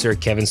associate producer,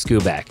 Kevin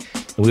Skuback.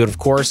 And we would, of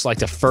course, like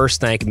to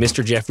first thank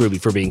Mr. Jeff Ruby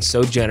for being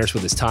so generous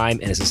with his time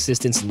and his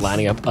assistance in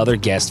lining up other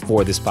guests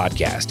for this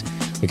podcast.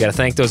 We got to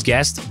thank those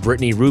guests,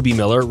 Brittany Ruby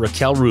Miller,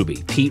 Raquel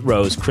Ruby, Pete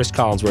Rose, Chris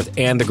Collinsworth,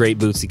 and the great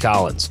Bootsy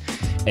Collins.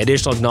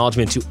 Additional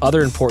acknowledgement to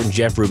other important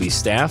Jeff Ruby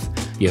staff.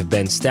 You have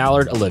Ben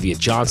Stallard, Olivia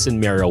Johnson,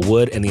 Mariel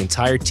Wood, and the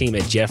entire team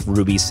at Jeff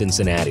Ruby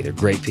Cincinnati. They're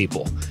great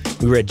people.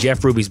 We read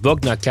Jeff Ruby's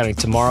book, Not Counting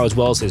Tomorrow, as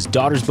well as his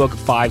daughter's book,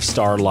 5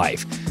 Star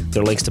Life.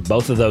 There are links to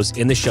both of those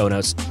in the show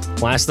notes.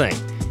 Last thing,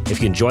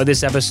 if you enjoyed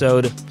this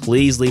episode,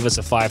 please leave us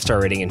a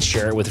 5-star rating and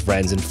share it with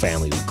friends and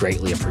family. We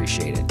greatly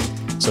appreciate it.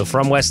 So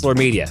from Westler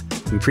Media,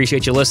 we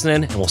appreciate you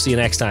listening, and we'll see you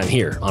next time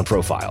here on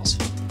Profiles.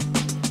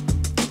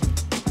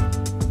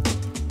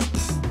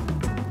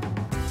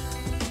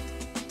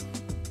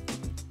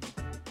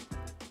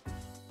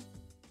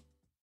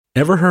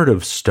 Ever heard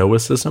of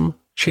Stoicism?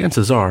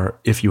 Chances are,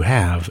 if you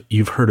have,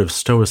 you've heard of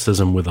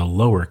Stoicism with a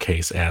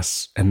lowercase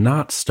s and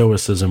not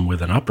Stoicism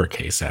with an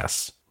uppercase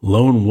S.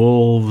 Lone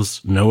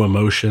wolves, no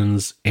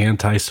emotions,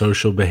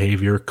 antisocial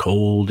behavior,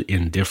 cold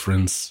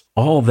indifference.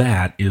 All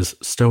that is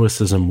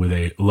Stoicism with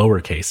a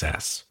lowercase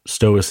s.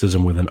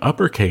 Stoicism with an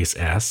uppercase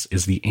S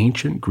is the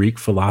ancient Greek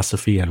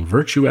philosophy and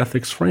virtue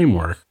ethics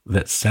framework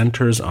that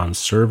centers on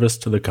service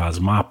to the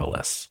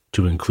cosmopolis,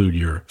 to include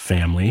your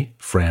family,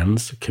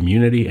 friends,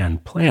 community,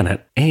 and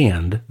planet,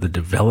 and the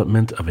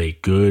development of a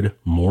good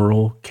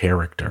moral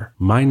character.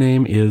 My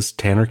name is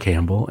Tanner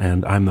Campbell,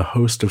 and I'm the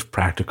host of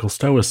Practical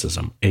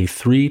Stoicism, a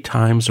 3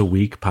 times a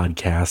week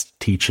podcast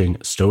teaching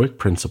Stoic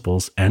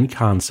principles and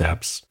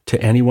concepts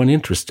to anyone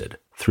interested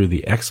through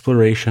the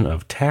exploration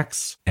of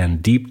texts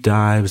and deep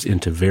dives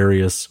into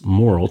various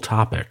moral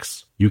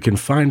topics. You can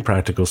find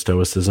Practical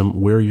Stoicism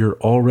where you're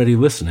already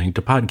listening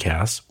to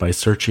podcasts by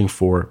searching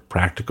for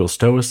Practical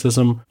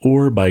Stoicism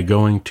or by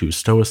going to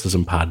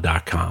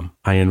stoicismpod.com.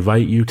 I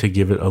invite you to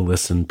give it a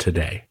listen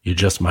today. You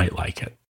just might like it.